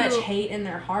someone with that much hate in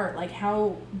their heart, like,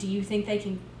 how do you think they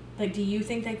can,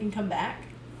 come back?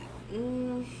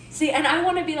 See, and I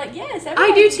want to be like, yes,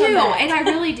 I do too, and I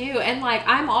really do. And, like,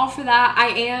 I'm all for that. I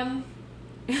am,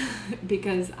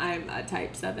 because I'm a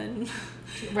type 7.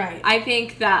 Right. I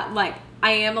think that, like,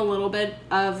 I am a little bit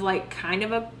of, like, kind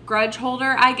of a grudge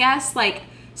holder, I guess. Like,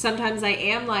 sometimes I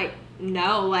am like,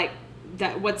 no, like,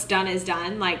 that what's done is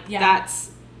done. Like,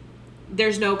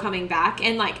 there's no coming back.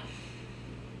 And, like,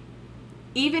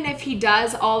 even if he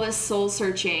does all this soul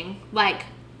searching, like,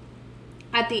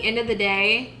 at the end of the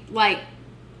day, like,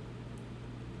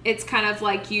 it's kind of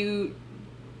like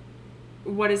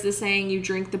what is the saying? You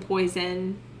drink the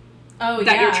poison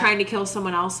that you're trying to kill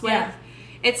someone else with. Yeah.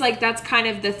 It's like, that's kind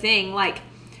of the thing. Like,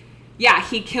 yeah,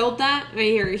 he killed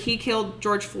he killed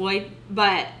George Floyd,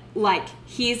 but, like,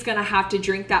 he's going to have to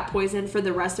drink that poison for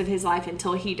the rest of his life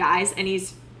until he dies, and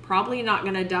he's probably not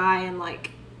going to die in,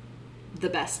 like, the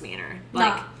best manner.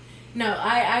 Like, no,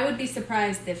 I would be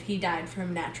surprised if he died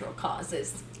from natural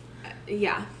causes.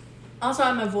 Yeah. Also,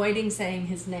 I'm avoiding saying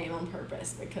his name on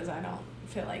purpose because I don't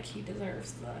feel like he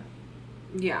deserves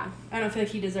I don't feel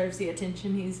like he deserves the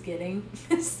attention he's getting.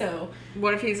 So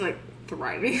what if he's, like,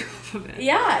 thriving off of it?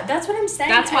 Yeah, that's what I'm saying.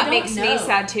 That's what makes me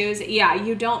sad too, is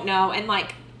you don't know. And,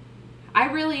 like, I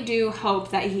really do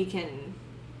hope that he can,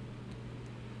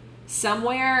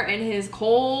 somewhere in his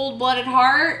cold-blooded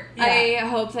heart, I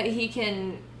hope that he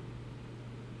can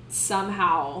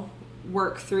somehow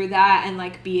work through that and,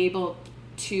 like, be able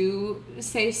to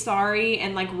say sorry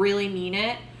and, like, really mean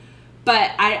it.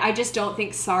 But I just don't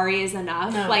think sorry is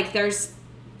enough. No. Like, there's,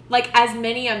 like, as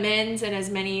many amends and as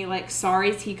many, like,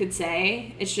 sorries he could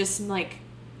say. It's just, like...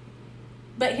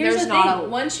 But here's the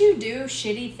thing. Once you do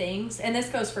shitty things, and this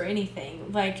goes for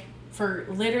anything, like, for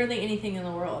literally anything in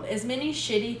the world, as many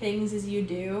shitty things as you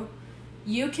do,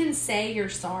 you can say you're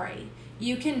sorry.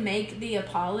 You can make the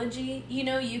apology. You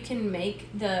know, you can make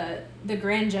the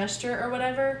grand gesture or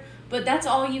whatever. But that's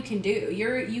all you can do.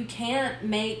 You can't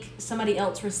make somebody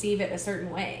else receive it a certain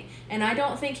way. And I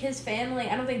don't think I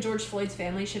don't think George Floyd's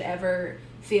family should ever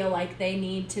feel like they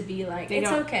need to be like,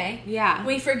 it's okay. Yeah.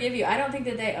 We forgive you. I don't think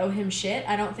that they owe him shit.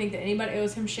 I don't think that anybody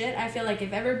owes him shit. I feel like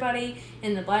if everybody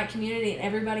in the black community and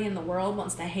everybody in the world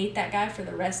wants to hate that guy for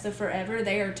the rest of forever,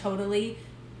 they are totally,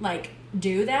 like,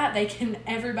 do that.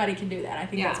 Everybody can do that. I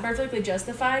think that's perfectly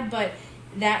justified. But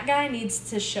that guy needs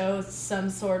to show some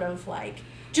sort of, like,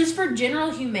 just for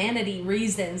general humanity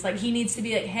reasons, like, he needs to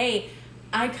be like, hey,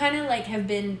 I kind of, like, have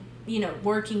been,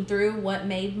 working through what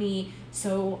made me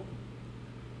so,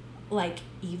 like,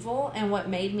 evil and what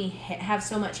made me have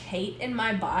so much hate in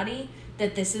my body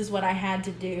that this is what I had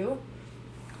to do.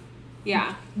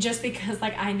 Yeah. Just because,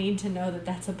 like, I need to know that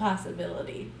that's a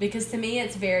possibility. Because to me,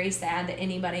 it's very sad that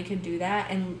anybody could do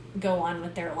that and go on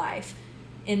with their life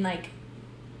and, like,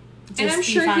 just and I'm be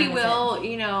sure fine he with will,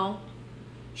 it.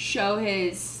 Show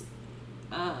his,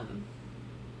 I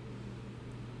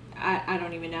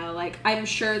don't even know, like, I'm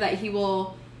sure that he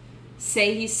will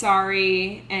say he's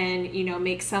sorry and,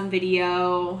 make some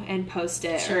video and post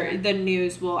it. Sure. Or the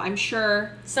news will, I'm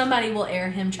sure. Somebody will air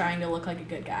him trying to look like a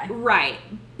good guy. Right.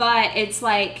 But it's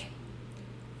like,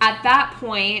 at that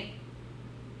point,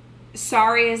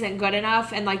 sorry isn't good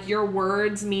enough, and, like, your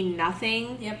words mean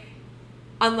nothing. Yep.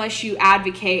 Unless you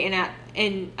advocate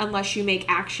and unless you make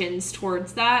actions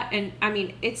towards that. And, I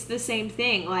mean, it's the same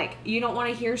thing. Like, you don't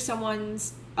want to hear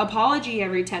someone's apology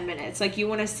every 10 minutes. Like, you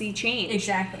want to see change.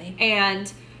 Exactly.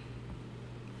 And,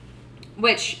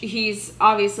 which he's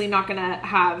obviously not going to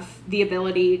have the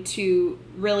ability to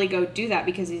really go do that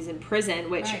because he's in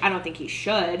prison, which I don't think he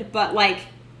should. But, like,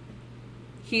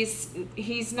 he's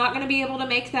not going to be able to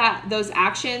make those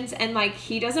actions. And, like,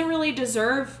 he doesn't really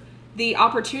deserve the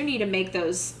opportunity to make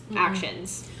those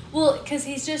actions. Well, because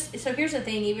he's just... So here's the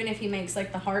thing. Even if he makes,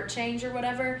 like, the heart change or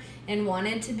whatever and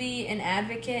wanted to be an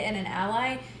advocate and an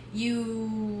ally, I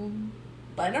don't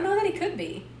know that he could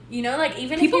be. Like,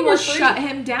 even people if he were will free, shut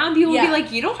him down. People will be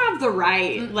like, you don't have the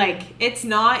right. Mm-mm. Like, it's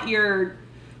not your...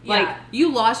 Like,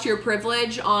 you lost your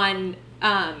privilege on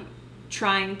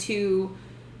trying to,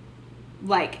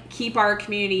 like, keep our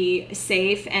community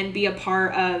safe and be a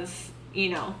part of,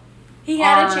 He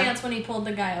had a chance when he pulled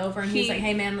the guy over and he's like,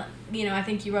 hey, man, I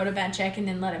think you wrote a bad check, and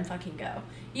then let him fucking go.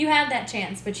 You had that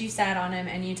chance, but you sat on him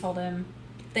and you told him,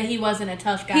 that he wasn't a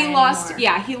tough guy he lost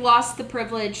anymore. he lost the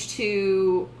privilege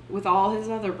to, with all his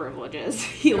other privileges,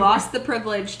 he lost the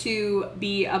privilege to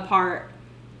be a part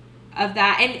of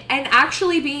that, and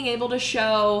actually being able to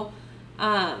show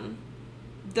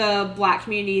the black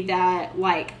community that,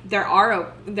 like, there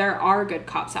are good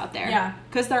cops out there. Yeah.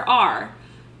 Because there are.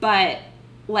 But,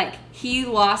 like, he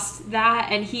lost that,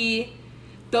 and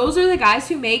those are the guys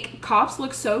who make cops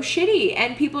look so shitty.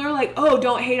 And people are like, oh,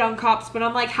 don't hate on cops. But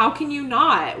I'm like, how can you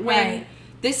not? When Right.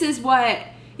 this is what,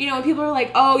 when people are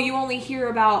like, oh, you only hear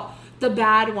about the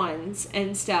bad ones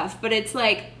and stuff. But it's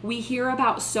like, we hear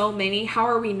about so many. How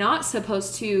are we not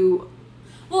supposed to?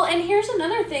 Well, and here's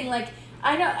another thing, like,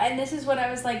 I don't, and this is what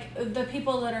I was like, the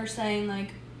people that are saying,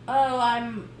 like, oh,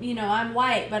 I'm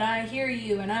white, but I hear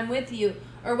you and I'm with you,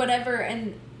 or whatever,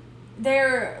 and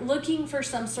they're looking for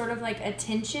some sort of, like,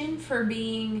 attention for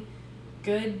being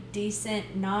good,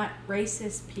 decent, not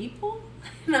racist people.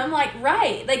 And I'm like,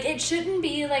 right. Like, it shouldn't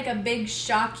be, like, a big,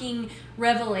 shocking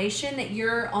revelation that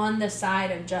you're on the side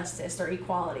of justice or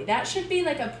equality. That should be,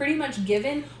 like, a pretty much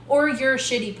given, or you're a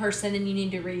shitty person and you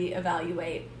need to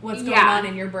reevaluate what's going on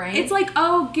in your brain. It's like,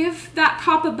 oh, give that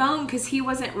cop a bone because he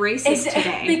wasn't racist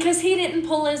today. Because he didn't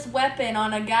pull his weapon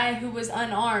on a guy who was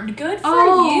unarmed. Good for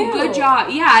you. Good job.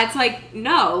 Yeah, it's like,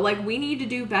 no, like, we need to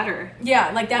do better.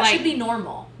 Yeah, like, that should be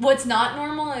normal. What's not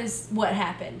normal is what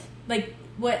happened. Like,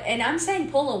 and I'm saying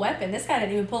pull a weapon. This guy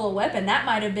didn't even pull a weapon. That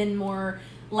might have been more,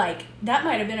 like, that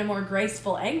might have been a more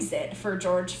graceful exit for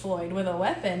George Floyd with a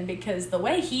weapon, because the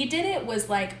way he did it was,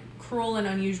 like, cruel and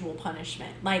unusual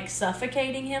punishment. Like,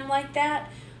 suffocating him like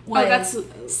that was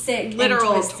that's sick,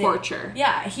 literal and twisted. torture.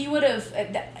 Yeah, he would have,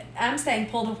 I'm saying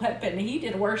pulled a weapon. He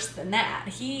did worse than that.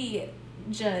 He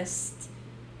just,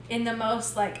 in the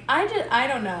most, like, I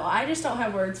don't know. I just don't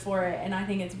have words for it, and I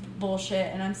think it's bullshit,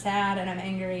 and I'm sad, and I'm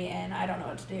angry, and I don't know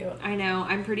what to do. I know.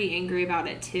 I'm pretty angry about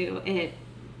it, too.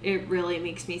 It really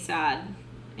makes me sad.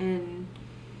 And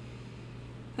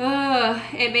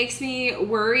it makes me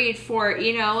worried for,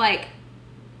 like,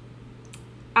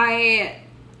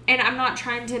 and I'm not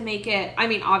trying to make it, I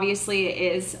mean, obviously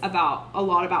it is a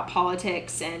lot about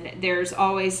politics, and there's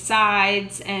always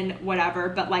sides and whatever,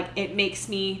 but, like, it makes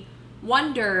me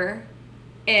wonder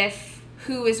if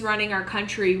who is running our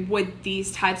country would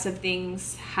these types of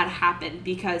things had happened,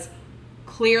 because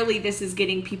clearly this is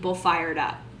getting people fired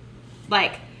up.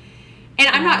 Like, and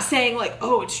I'm not saying, like,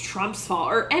 oh, it's Trump's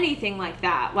fault or anything like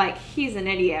that. Like, he's an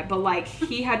idiot, but, like,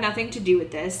 he had nothing to do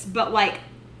with this. But, like,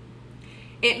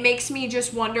 it makes me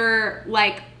just wonder,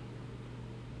 like,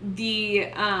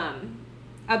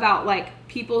 about, like,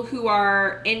 people who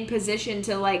are in position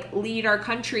to, like, lead our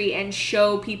country and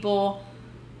show people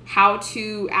how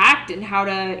to act and how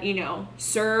to,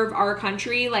 serve our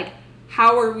country. Like,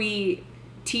 how are we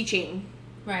teaching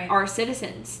our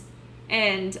citizens?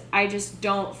 And I just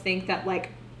don't think that,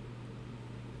 like,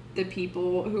 the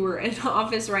people who are in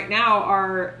office right now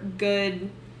are good,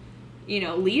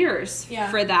 leaders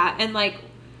for that. And, like,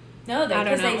 no,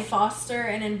 because they foster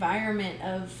an environment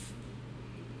of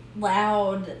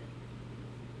loud,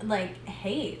 like,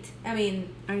 hate. I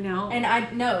mean, I know. And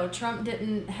I know Trump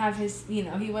didn't have his,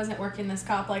 he wasn't working this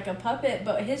cop like a puppet,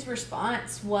 but his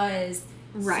response was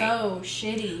so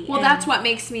shitty. Well, that's what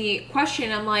makes me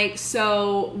question. I'm like,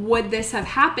 so would this have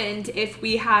happened if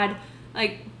we had,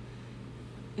 like,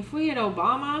 if we had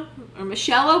Obama or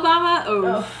Michelle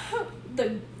Obama?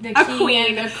 The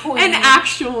queen, an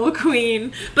actual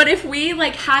queen. But if we,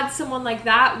 like, had someone like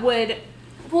that, would...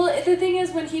 Well, the thing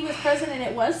is, when he was president,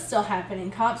 it was still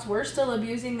happening. Cops were still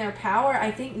abusing their power.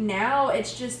 I think now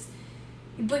it's just...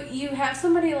 But you have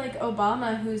somebody like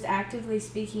Obama who's actively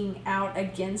speaking out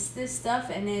against this stuff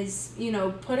and is,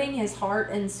 putting his heart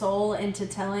and soul into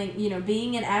telling,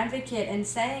 being an advocate and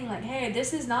saying, like, hey,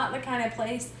 this is not the kind of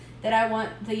place that I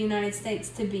want the United States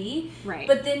to be. Right.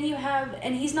 But then you have...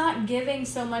 And he's not giving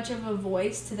so much of a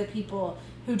voice to the people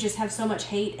who just have so much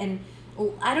hate. And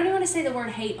I don't even want to say the word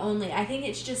hate only. I think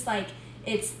it's just, like,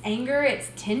 it's anger, it's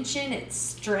tension, it's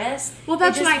stress. Well,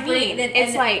 that's what I mean.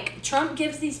 It's like... Trump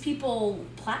gives these people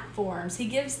platforms. He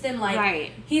gives them, like...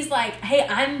 Right. He's like, hey,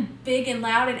 I'm big and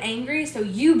loud and angry, so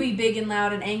you be big and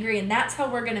loud and angry, and that's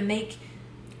how we're going to make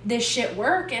this shit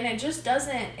work. And it just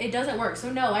doesn't work.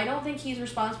 So, no, I don't think he's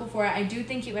responsible for it. I do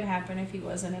think it would happen if he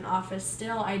wasn't in office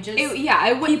still.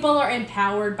 People are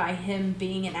empowered by him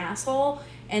being an asshole.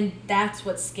 And that's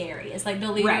what's scary. It's like the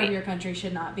leader of your country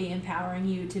should not be empowering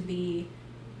you to be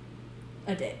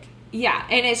a dick. Yeah,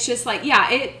 and it's just like,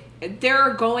 there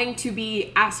are going to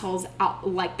be assholes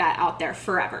like that out there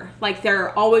forever. Like, there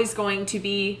are always going to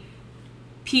be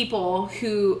people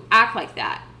who act like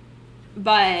that.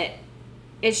 But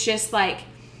it's just like,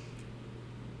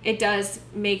 it does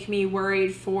make me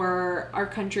worried for our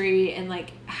country and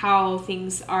like how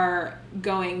things are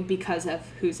going because of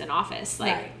who's in office.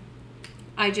 Like,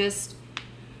 right.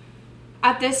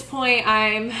 At this point,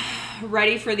 I'm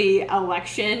ready for the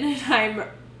election. I'm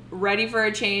ready for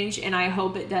a change, and I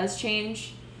hope it does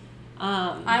change.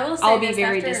 I will say I'll be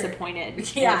very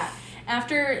disappointed. Yeah.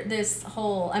 After this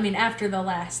whole, after the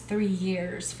last 3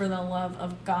 years, for the love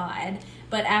of God,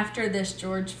 but after this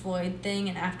George Floyd thing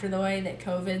and after the way that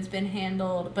COVID's been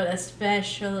handled, but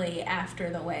especially after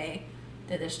the way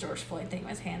that this George Floyd thing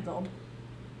was handled,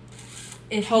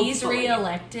 if he's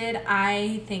reelected,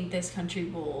 I think this country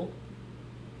will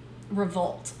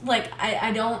revolt. Like,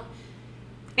 I don't...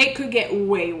 It could get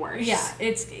way worse.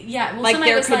 Yeah. Well, like,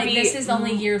 somebody was like, this is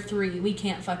only year 3. We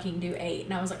can't fucking do 8.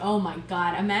 And I was like, oh my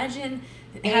God. Imagine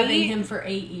having him for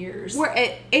 8 years.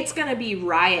 It's going to be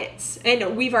riots.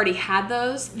 And we've already had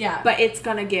those. Yeah. But it's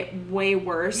going to get way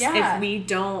worse if we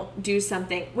don't do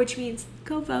something. Which means,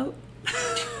 go vote.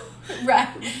 Right.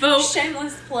 Vote.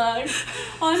 Shameless plug.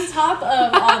 On top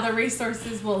of all the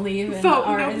resources we'll leave in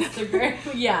our Instagram.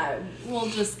 Yeah. We'll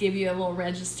just give you a little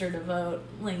register to vote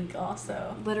link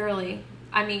also. Literally.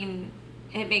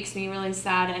 It makes me really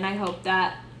sad, and I hope,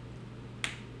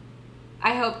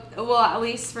 well, at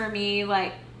least for me,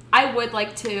 like, I would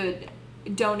like to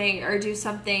donate or do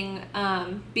something,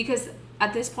 because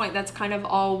at this point, that's kind of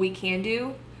all we can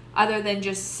do, other than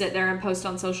just sit there and post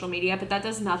on social media, but that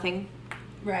does nothing.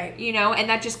 Right. And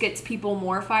that just gets people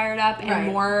more fired up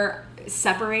and more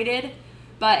separated.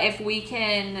 But if we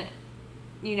can,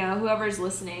 whoever's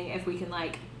listening, if we can,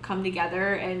 like, come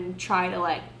together and try to,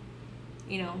 like,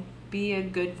 be a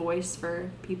good voice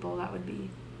for people, that would be...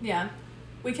 Yeah.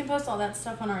 We can post all that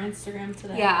stuff on our Instagram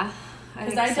today. Yeah.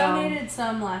 Because I donated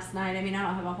some last night. I don't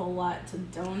have a whole lot to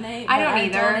donate. I don't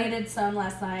either. I donated some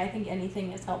last night. I think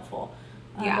anything is helpful.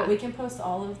 But we can post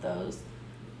all of those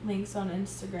links on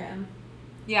Instagram.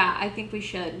 Yeah, I think we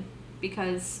should.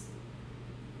 Because,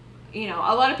 a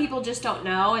lot of people just don't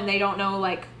know, and they don't know,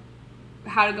 like,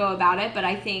 how to go about it. But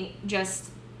I think just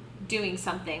doing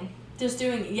something.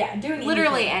 Doing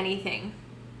literally anything.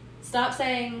 Stop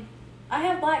saying, I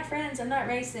have black friends, I'm not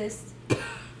racist.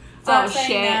 Stop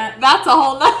saying that. That's a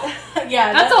whole nother...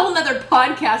 that's a whole nother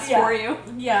podcast for you.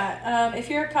 Yeah. If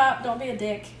you're a cop, don't be a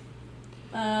dick.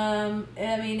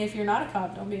 If you're not a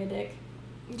cop, don't be a dick.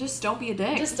 Just don't be a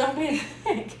dick. Just don't be a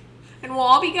dick. And we'll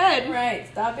all be good. Right.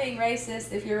 Stop being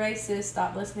racist. If you're racist,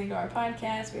 stop listening to our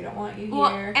podcast. We don't want you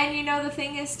here. And the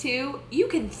thing is, too, you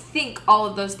can think all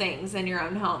of those things in your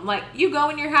own home. Like, you go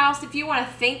in your house, if you want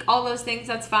to think all those things,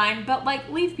 that's fine. But, like,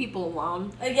 leave people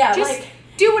alone. Just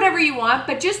do whatever you want,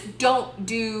 but just don't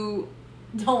do...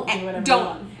 Don't do whatever you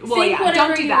want. Well, think whatever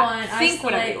don't do you that. want. Think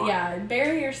whatever you want. Yeah,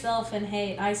 bury yourself in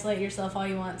hate. Isolate yourself all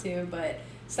you want to, but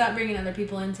stop bringing other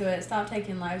people into it. Stop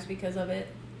taking lives because of it.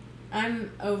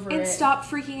 I'm over it. And stop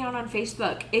freaking out on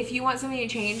Facebook. If you want something to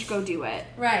change, go do it.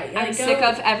 Right. I'm sick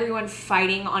of everyone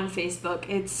fighting on Facebook.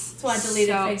 That's why I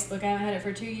deleted Facebook. I haven't had it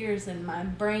for 2 years, and my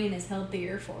brain is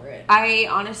healthier for it. I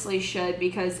honestly should,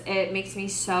 because it makes me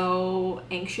so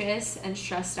anxious and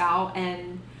stressed out,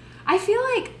 and I feel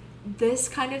like this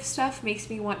kind of stuff makes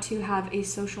me want to have a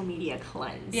social media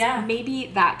cleanse. Yeah. Maybe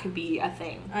that could be a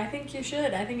thing. I think you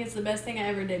should. I think it's the best thing I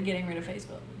ever did, getting rid of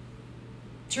Facebook.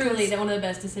 Truly, one of the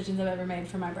best decisions I've ever made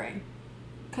for my brain.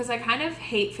 Because I kind of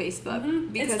hate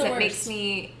Facebook because it makes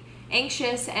me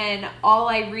anxious, and all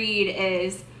I read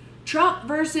is Trump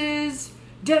versus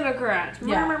Democrats.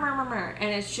 Yeah.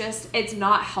 And it's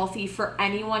not healthy for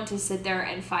anyone to sit there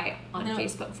and fight on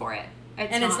Facebook for it.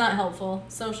 It's not helpful.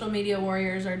 Social media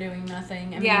warriors are doing nothing.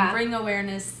 Bring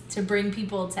awareness to bring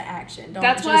people to action.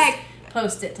 Don't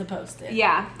post it to post it.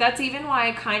 Yeah, that's even why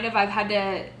I've had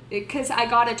to, because I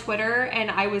got a Twitter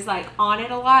and I was like on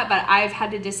it a lot, but I've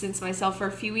had to distance myself for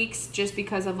a few weeks just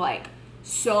because of like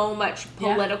so much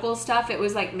political stuff. It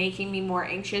was like making me more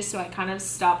anxious, so I kind of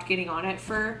stopped getting on it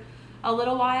for a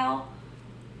little while.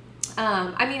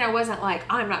 I wasn't like,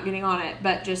 I'm not getting on it,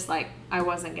 but just like I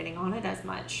wasn't getting on it as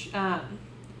much.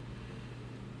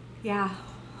 Yeah,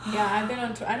 I've been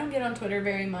on. I don't get on Twitter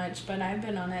very much, but I've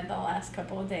been on it the last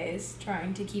couple of days,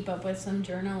 trying to keep up with some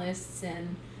journalists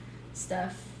and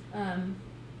stuff.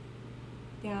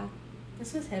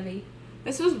 This was heavy.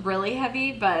 This was really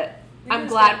heavy, but I'm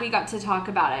glad we got to talk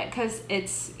about it, because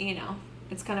it's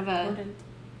it's kind of important.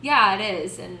 Yeah, it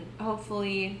is, and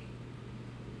hopefully.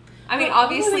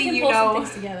 Obviously, we can pull some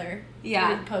things together.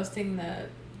 Yeah, posting the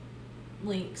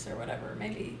links or whatever.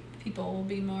 Maybe people will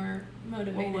be more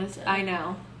motivated. I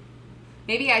know.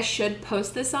 Maybe I should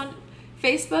post this on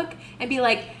Facebook and be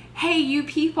like, "Hey, you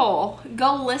people,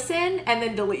 go listen," and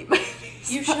then delete my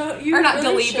You should. Or not really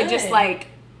delete, should. but just like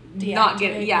not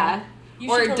get Deactivate, yeah. You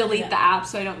Or should totally delete do the that. app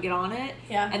so I don't get on it.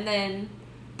 Yeah. And then,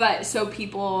 but so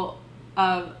people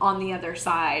on the other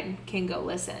side can go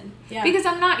listen. Yeah. Because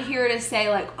I'm not here to say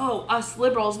like, oh, us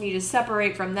liberals need to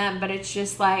separate from them, but it's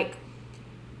just like,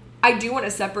 I do want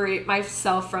to separate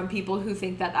myself from people who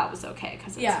think that that was okay,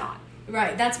 because it's not.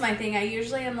 Right, that's my thing. I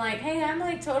usually am like, hey, I'm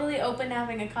like totally open to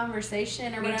having a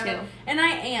conversation or Me whatever. too. And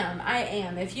I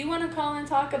am. If you want to call and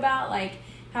talk about like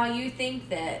how you think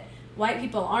that white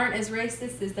people aren't as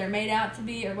racist as they're made out to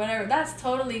be or whatever, that's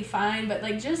totally fine. But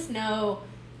like, just know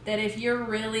that if you're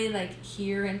really like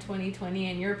here in 2020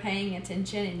 and you're paying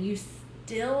attention and you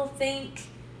still think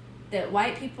that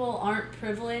white people aren't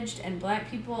privileged and black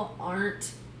people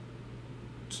aren't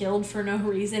killed for no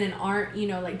reason and aren't, you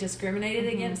know, like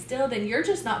discriminated against still, then you're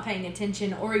just not paying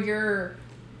attention or you're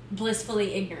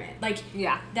blissfully ignorant. Like,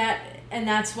 and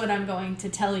that's what I'm going to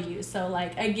tell you. So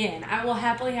like, again, I will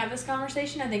happily have this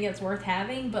conversation. I think it's worth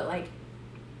having, but like,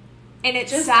 and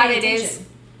it's just sad pay it is attention.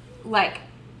 like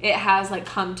it has like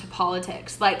come to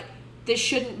politics. Like, this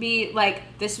shouldn't be like,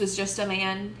 this was just a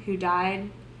man who died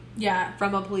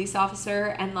from a police officer,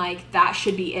 and like that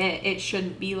should be it. It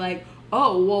shouldn't be like,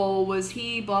 oh, well, was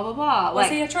he blah, blah, blah. Was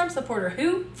he a Trump supporter?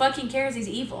 Who fucking cares? He's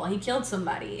evil. He killed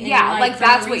somebody. And like for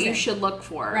that's no what you reason. should look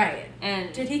for. Right.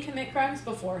 And did he commit crimes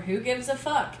before? Who gives a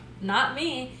fuck? Not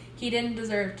me. He didn't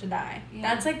deserve to die. Yeah.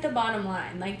 That's like the bottom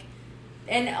line. Like,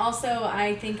 and also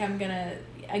I think I'm gonna,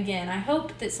 again, I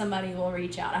hope that somebody will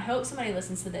reach out. I hope somebody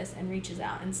listens to this and reaches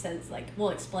out and says like,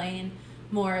 we'll explain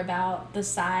more about the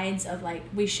sides of like,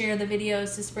 we share the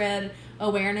videos to spread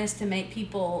awareness to make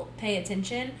people pay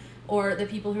attention, or the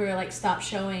people who are like, stop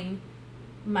showing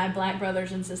my black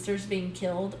brothers and sisters being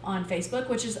killed on Facebook,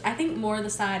 which is I think more the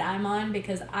side I'm on,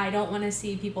 because I don't want to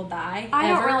see people die. I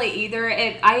ever. don't really either.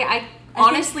 I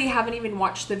honestly haven't even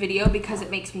watched the video because it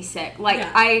makes me sick. Like,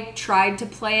 I tried to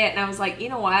play it and I was like, you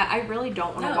know what? I really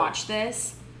don't want to watch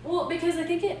this. Well, because I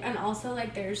think it, and also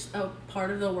like there's a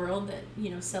part of the world that, you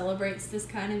know, celebrates this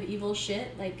kind of evil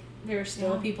shit. Like, there are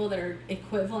still people that are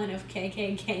equivalent of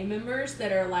KKK members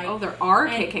that are like... Oh, there are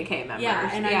KKK members. Yeah,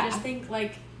 and I just think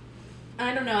like,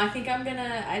 I don't know, I think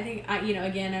you know,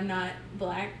 again, I'm not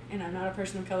black and I'm not a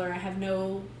person of color. I have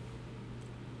no...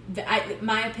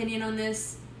 my opinion on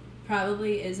this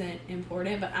probably isn't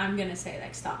important, but I'm going to say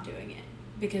like, stop doing it.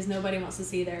 Because nobody wants to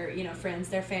see their, you know, friends,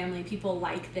 their family, people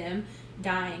like them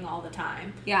dying all the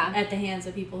time. Yeah. At the hands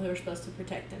of people who are supposed to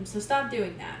protect them. So stop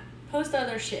doing that. Post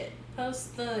other shit.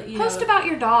 Post the, you Post know... about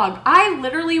your dog. I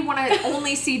literally want to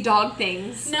only see dog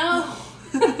things. No.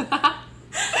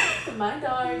 My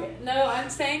dog. No, I'm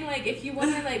saying like, if you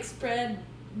want to like spread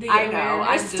the awareness... I know,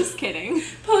 I'm just kidding.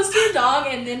 Post your dog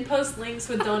and then post links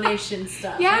with donation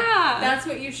stuff. Yeah. Like, that's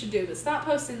what you should do. But stop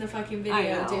posting the fucking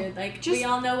video, dude. Like, we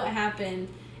all know what happened.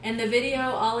 And the video,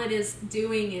 all it is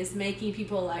doing is making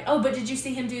people like, oh, but did you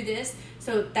see him do this?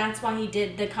 So that's why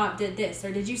the cop did this.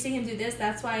 Or did you see him do this?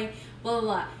 That's why, blah, blah,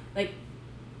 blah. Like,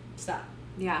 stop.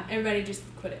 Yeah. Everybody just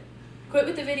quit it. Quit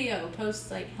with the video. Post,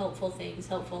 like, helpful things,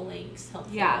 helpful links,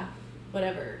 helpful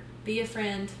whatever. Be a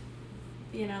friend.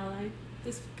 You know, like,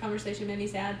 this conversation made me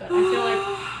sad, but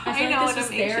I feel like this was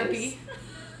therapy.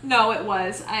 No, it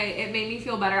was. It made me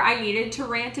feel better. I needed to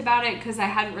rant about it because I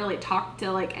hadn't really talked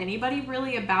to like anybody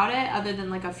really about it other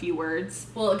than like a few words.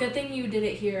 Well, a good thing you did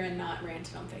it here and not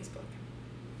ranted on Facebook.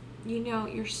 You know,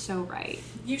 you're so right.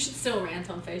 You should still rant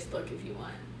on Facebook if you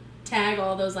want. Tag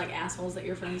all those like assholes that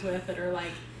you're friends with that are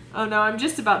like... Oh no, I'm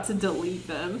just about to delete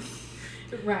them.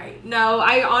 Right. No,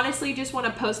 I honestly just want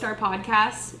to post our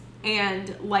podcast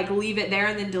and like leave it there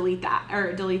and then delete the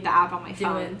app on my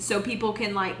phone so people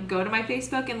can like go to my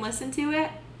Facebook and listen to it.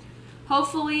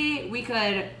 Hopefully we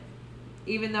could,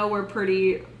 even though we're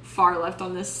pretty far left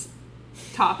on this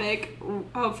topic,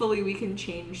 hopefully we can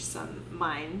change some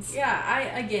minds.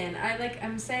 Yeah,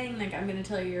 I'm saying like, I'm gonna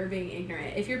tell you you're being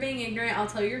ignorant. If you're being ignorant, I'll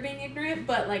tell you you're being ignorant,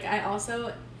 but like, I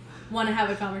also want to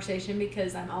have a conversation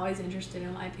because I'm always interested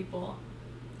in why people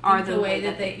are the way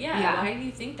that they why do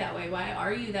you think that way? Why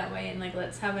are you that way? And like,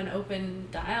 let's have an open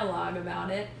dialogue about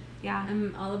it. Yeah.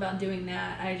 I'm all about doing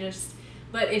that.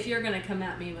 But if you're gonna come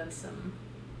at me with some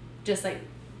just like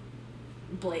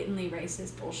blatantly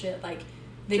racist bullshit, like,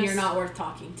 then you're not worth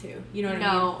talking to. You know what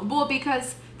I mean? No. Well,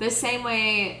 because the same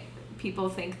way people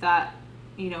think that,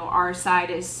 you know, our side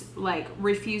is like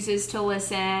refuses to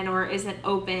listen or isn't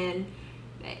open,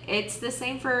 it's the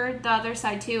same for the other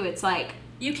side too. It's like,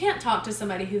 you can't talk to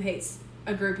somebody who hates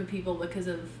a group of people because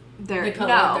of the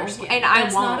color of their skin. And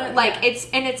I won't.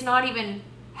 It's not even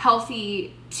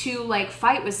healthy to like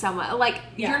fight with someone. Like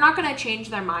you're not going to change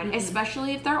their mind,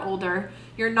 especially if they're older.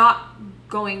 You're not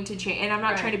going to change. And I'm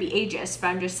not trying to be ageist, but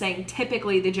I'm just saying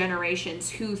typically the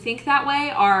generations who think that way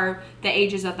are the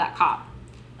ages of that cop.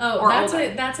 Oh,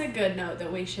 that's a good note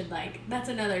that we should like. That's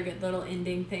another good little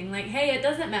ending thing. Like, hey, it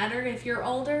doesn't matter if you're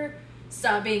older.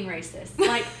 Stop being racist.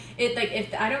 Like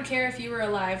if I don't care if you were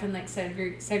alive when like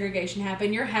segregation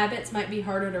happened. Your habits might be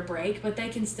harder to break, but they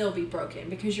can still be broken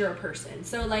because you're a person.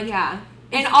 So like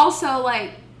and also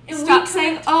like stop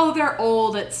saying, "Oh, they're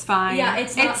old. It's fine." Yeah,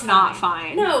 it's not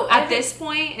fine. No, at this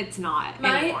point, it's not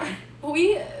anymore.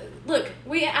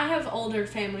 I have older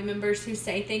family members who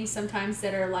say things sometimes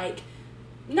that are like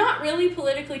not really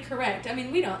politically correct. I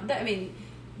mean,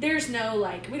 there's no,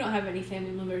 like, we don't have any family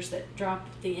members that drop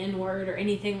the N-word or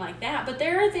anything like that, but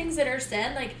there are things that are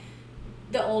said, like,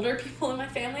 the older people in my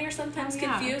family are sometimes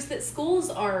confused that schools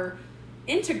are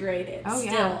integrated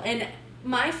still. And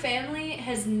my family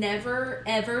has never,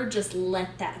 ever just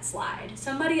let that slide.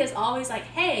 Somebody is always like,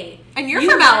 hey. And you're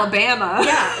from Alabama.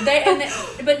 Yeah.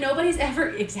 But nobody's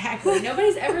ever let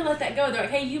that go. They're like,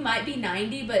 hey, you might be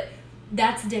 90, but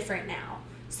that's different now.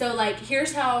 So, like,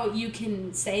 here's how you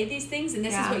can say these things, and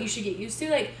this is what you should get used to.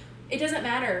 Like, it doesn't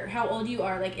matter how old you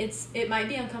are. Like, it might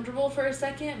be uncomfortable for a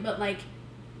second, but, like,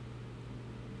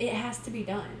 it has to be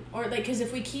done. Or, like, because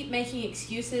if we keep making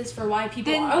excuses for why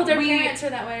people their parents are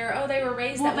that way, or, they were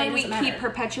raised that way, then we keep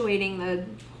perpetuating the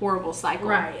horrible cycle.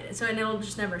 Right. So, and it'll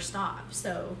just never stop.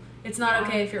 So, it's not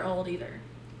okay if you're old either.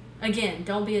 Again,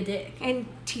 don't be a dick. And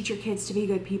teach your kids to be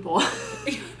good people.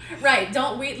 Right.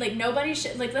 Nobody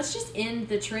should, let's just end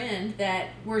the trend that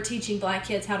we're teaching black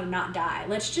kids how to not die.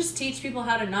 Let's just teach people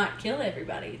how to not kill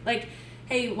everybody. Like,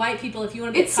 hey, white people, if you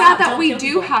want to be a cop, it's sad that we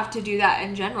do have to do that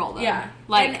in general, though. Yeah.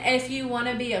 Like, and if you want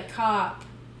to be a cop,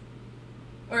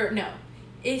 or no,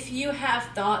 if you have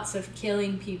thoughts of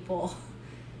killing people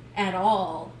at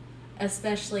all,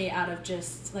 especially out of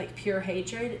just, like, pure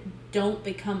hatred, don't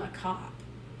become a cop.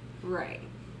 Right.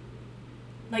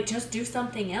 Like, just do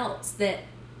something else that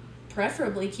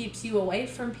preferably keeps you away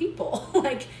from people.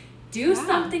 Like, do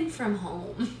something from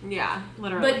home. Yeah,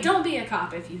 literally. But don't be a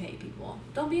cop if you hate people.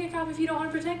 Don't be a cop if you don't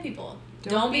want to protect people.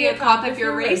 Don't be a cop if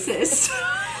you're racist.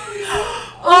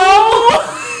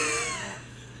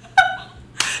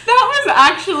 That was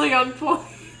actually on point.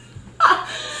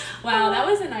 Wow, that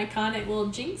was an iconic little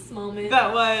jinx moment.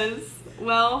 That was.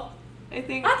 Well, I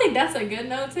think that's a good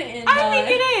note to end on. I think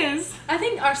it is. I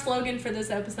think our slogan for this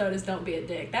episode is "Don't be a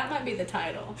dick." That might be the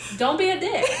title. Don't be a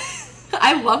dick.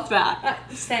 I love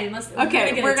that. Same.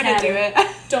 We're gonna do it.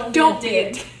 Don't be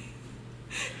a dick.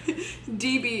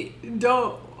 DB.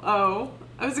 Don't. Oh,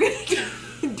 I was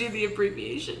gonna do the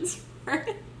abbreviations for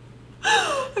it.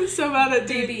 I'm so bad at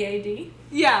DBAD.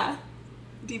 Yeah.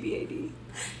 DBAD.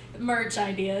 Merch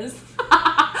ideas.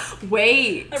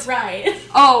 Wait. Right.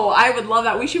 Oh, I would love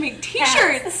that. We should make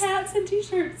t-shirts. Hats and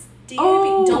t-shirts. DAB.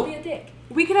 Don't be a dick.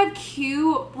 We could have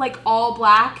cute, like, all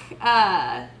black,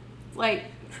 like,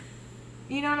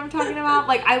 you know what I'm talking about?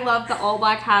 Like, I love the all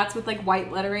black hats with, like,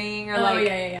 white lettering or,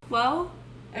 yeah. Well.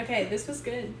 Okay, this was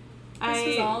good. This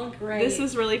was all great. This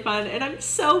was really fun, and I'm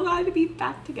so glad to be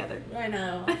back together. I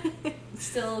know.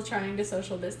 Still trying to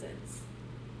social distance.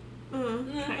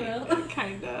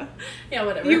 Kinda. Yeah,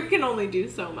 whatever. You can only do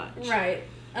so much. Right.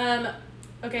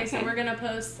 Okay, so we're gonna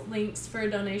post links for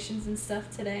donations and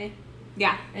stuff today.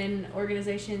 Yeah. And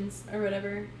organizations or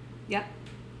whatever. Yep.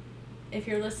 If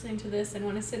you're listening to this and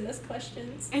want to send us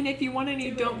questions. And if you want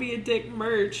any Don't Be a Dick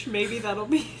merch, maybe that'll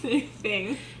be the new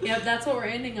thing. Yep, that's what we're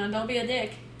ending on. Don't be a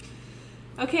dick.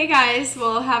 Okay, guys.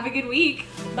 Well, have a good week.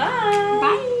 Bye.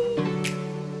 Bye.